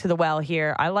going back to the well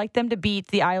here. I like them to beat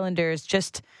the Islanders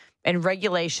just in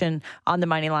regulation on the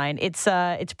money line. It's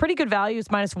pretty good value.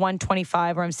 It's minus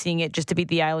 125 where I'm seeing it just to beat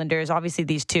the Islanders. Obviously,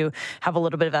 these two have a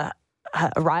little bit of a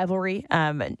rivalry.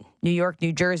 New York,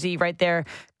 New Jersey, right there,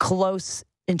 close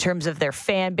in terms of their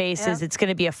fan bases. Yep. It's going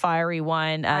to be a fiery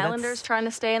one. Islanders trying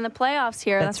to stay in the playoffs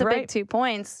here. That's a big 2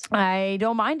 points. I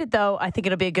don't mind it, though. I think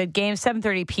it'll be a good game.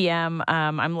 7:30 p.m.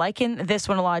 I'm liking this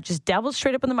one a lot. Just Devils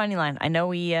straight up on the money line. I know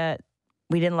we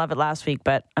didn't love it last week,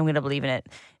 but I'm going to believe in it.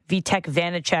 Vitek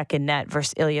Vanacek in net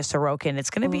versus Ilya Sorokin. It's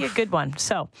going to be a good one.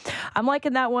 So I'm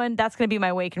liking that one. That's going to be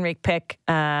my Wake and Rake pick.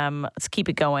 Let's keep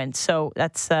it going. So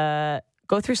let's go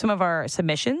through some of our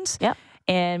submissions. Yep.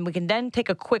 And we can then take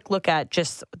a quick look at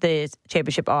just the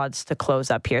championship odds to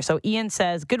close up here. So Ian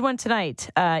says, good one tonight.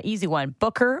 Easy one.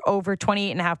 Booker over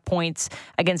 28.5 points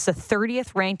against the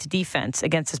 30th ranked defense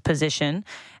against his position.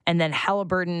 And then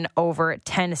Halliburton over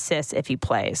 10 assists if he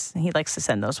plays. He likes to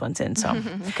send those ones in. So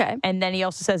okay. And then he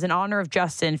also says, in honor of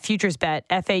Justin, futures bet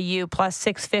FAU plus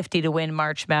 650 to win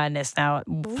March Madness. Now,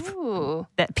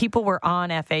 that people were on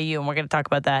FAU, and we're going to talk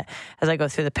about that as I go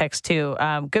through the picks too.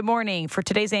 Good morning. For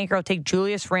today's anchor, I'll take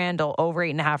Julius Randle over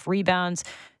 8.5 rebounds.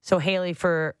 So Haley,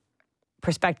 for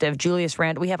perspective, Julius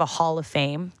Randle, we have a Hall of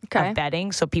Fame of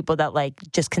betting. So people that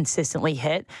just consistently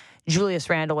hit. Julius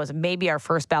Randle was maybe our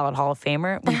first ballot Hall of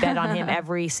Famer. We bet on him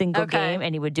every single game,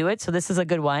 and he would do it. So this is a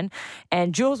good one.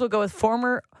 And Jules will go with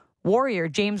former Warrior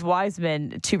James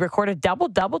Wiseman to record a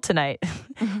double-double tonight.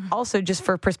 Also, just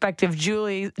for perspective,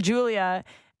 Julia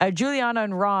Juliana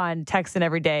and Ron texting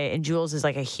every day, and Jules is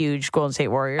like a huge Golden State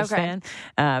Warriors fan.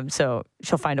 So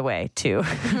she'll find a way to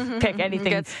pick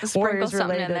anything Warriors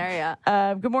related. In there,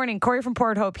 yeah. Good morning. Corey from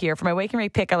Port Hope here. For my Wake and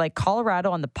Rake pick, I like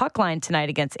Colorado on the puck line tonight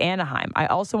against Anaheim. I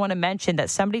also want to mention that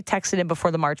somebody texted in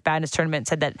before the March Madness tournament and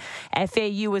said that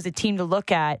FAU was a team to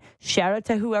look at. Shout out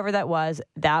to whoever that was.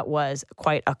 That was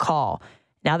quite a call.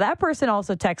 Now, that person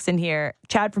also texts in here,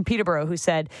 Chad from Peterborough, who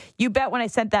said, you bet when I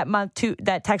sent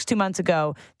that text 2 months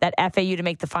ago that FAU to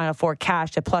make the Final Four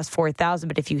cashed at plus 4,000.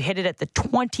 But if you hit it at the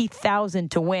 20,000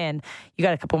 to win, you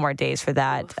got a couple more days for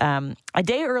that. A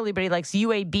day early, but he likes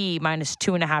UAB minus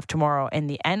 2.5 tomorrow in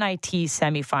the NIT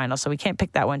semifinal. So we can't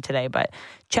pick that one today. But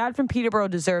Chad from Peterborough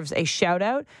deserves a shout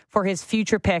out for his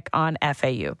future pick on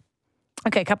FAU.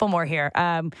 Okay, a couple more here.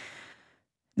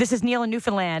 This is Neil in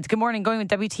Newfoundland. Good morning. Going with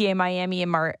WTA Miami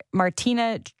and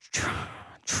Martina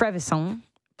Trevisan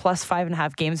plus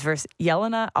 5.5 games versus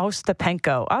Yelena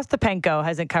Ostapenko. Ostapenko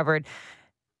hasn't covered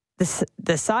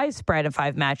the size spread in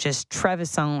 5 matches.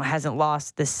 Trevisan hasn't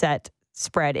lost the set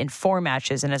spread in 4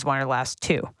 matches and has won her last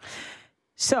 2.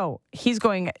 So he's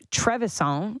going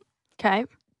Trevisan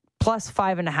plus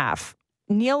 5.5.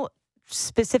 Neil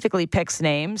specifically picks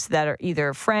names that are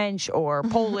either French or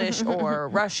Polish or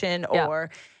Russian or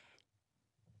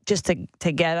just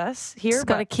to get us here. Just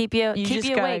got to keep you awake. You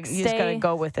just got to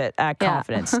go with it at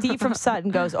confidence. Steve from Sutton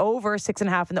goes over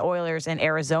 6.5 in the Oilers in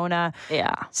Arizona.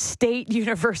 Yeah. State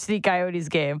University Coyotes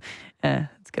game.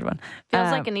 That's a good one.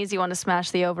 Feels like an easy one to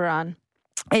smash the over on.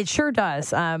 It sure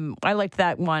does. I liked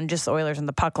that one, just Oilers on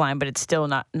the puck line, but it's still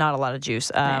not a lot of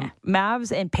juice.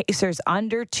 Mavs and Pacers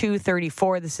under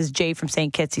 234. This is Jay from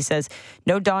St. Kitts. He says,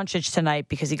 no Doncic tonight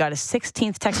because he got a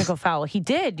 16th technical foul. He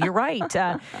did. You're right.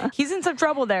 He's in some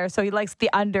trouble there, so he likes the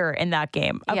under in that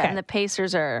game. Okay. Yeah, and the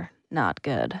Pacers are not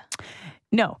good.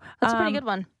 No. That's a pretty good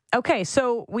one. Okay,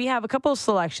 so we have a couple of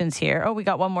selections here. Oh, we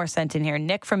got one more sent in here.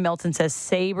 Nick from Milton says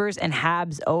Sabres and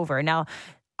Habs over. Now,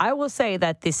 I will say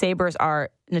that the Sabres are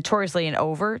notoriously an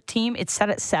over team. It's set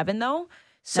at 7, though.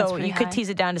 So you could tease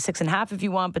it down to 6.5 if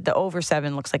you want, but the over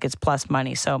 7 looks like it's plus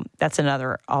money. So that's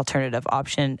another alternative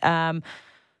option.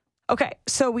 Okay,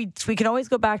 so we can always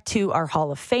go back to our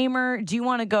Hall of Famer. Do you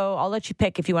want to go? I'll let you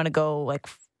pick if you want to go like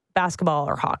basketball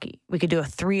or hockey. We could do a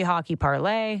 3 hockey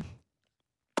parlay.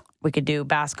 We could do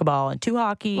basketball and 2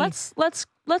 hockey. Let's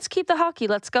keep the hockey.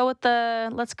 Let's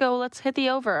hit the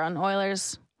over on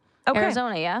Oilers. Okay.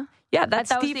 Arizona, yeah? Yeah,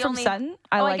 that's Steve from Sutton.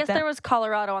 I guess there was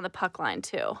Colorado on the puck line,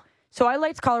 too. So I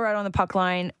liked Colorado on the puck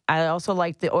line. I also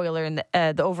liked the Oiler and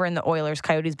the over in the Oilers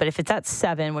Coyotes. But if it's at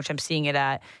 7, which I'm seeing it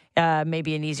at,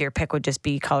 maybe an easier pick would just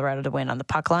be Colorado to win on the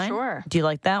puck line. Sure. Do you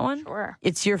like that one? Sure.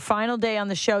 It's your final day on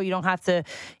the show. You don't have to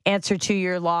answer to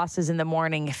your losses in the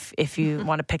morning if you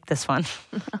want to pick this one.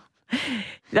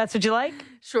 That's what you like?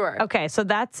 Sure. Okay, so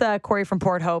that's Corey from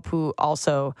Port Hope, who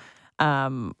also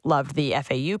loved the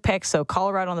FAU pick. So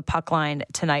Colorado on the puck line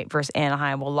tonight versus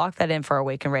Anaheim. We'll lock that in for our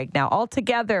Wake and Rake. Now, all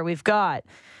together, we've got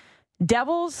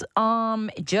Devils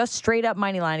just straight up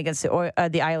money line against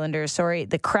the Islanders.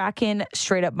 The Kraken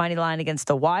straight up money line against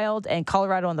the Wild, and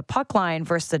Colorado on the puck line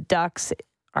versus the Ducks.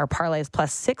 Our parlay is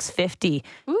plus 650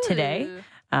 today.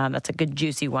 That's a good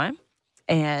juicy one.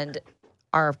 And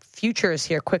our futures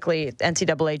here quickly,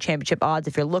 NCAA championship odds.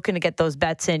 If you're looking to get those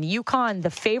bets in, UConn, the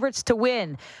favorites to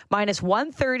win, minus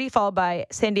 130, followed by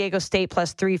San Diego State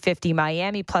plus 350,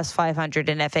 Miami plus 500,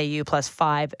 and FAU plus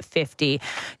 550.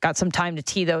 Got some time to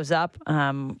tee those up.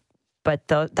 But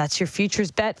that's your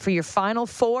futures bet for your Final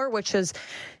Four, which is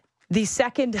the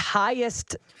second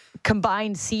highest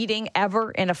combined seeding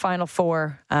ever in a Final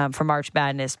Four for March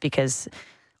Madness, because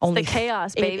only the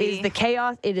chaos, baby. It is the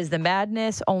chaos. It is the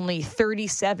madness. Only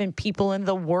 37 people in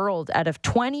the world out of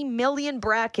 20 million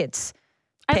brackets.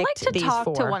 I'd like to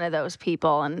talk to one of those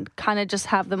people and kind of just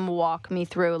have them walk me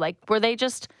through. Like, were they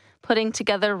just putting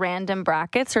together random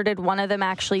brackets, or did one of them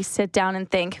actually sit down and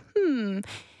think,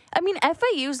 I mean,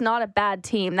 FAU's not a bad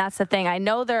team. That's the thing. I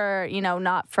know they're,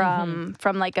 not from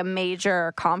like a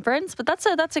major conference, but that's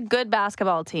a good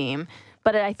basketball team.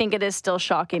 But I think it is still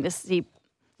shocking to see,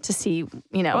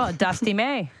 well, Dusty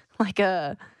May, like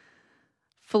a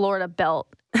Florida Belt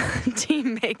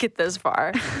team make it this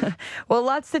far. Well,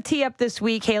 lots to tee up this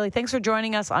week. Haley, thanks for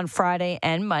joining us on Friday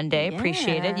and Monday. Yeah.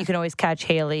 Appreciate it. You can always catch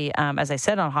Haley, as I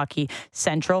said, on Hockey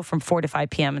Central from 4 to 5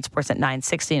 p.m. and Sports at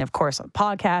 9:60, and of course on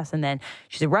podcast. And then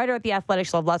she's a writer at The Athletic.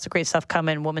 She'll have lots of great stuff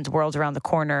coming. Women's World's around the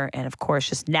corner, and of course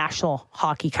just national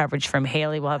hockey coverage from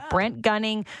Haley. We'll have Brent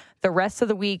Gunning, the rest of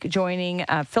the week joining,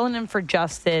 filling in for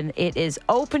Justin. It is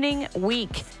opening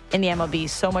week in the MLB.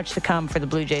 So much to come for the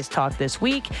Blue Jays talk this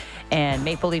week. And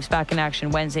Maple Leafs back in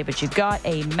action Wednesday. But you've got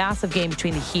a massive game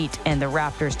between the Heat and the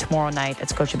Raptors tomorrow night at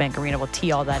Scotiabank Arena. We'll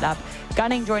tee all that up.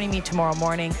 Gunning joining me tomorrow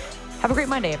morning. Have a great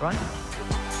Monday, everyone.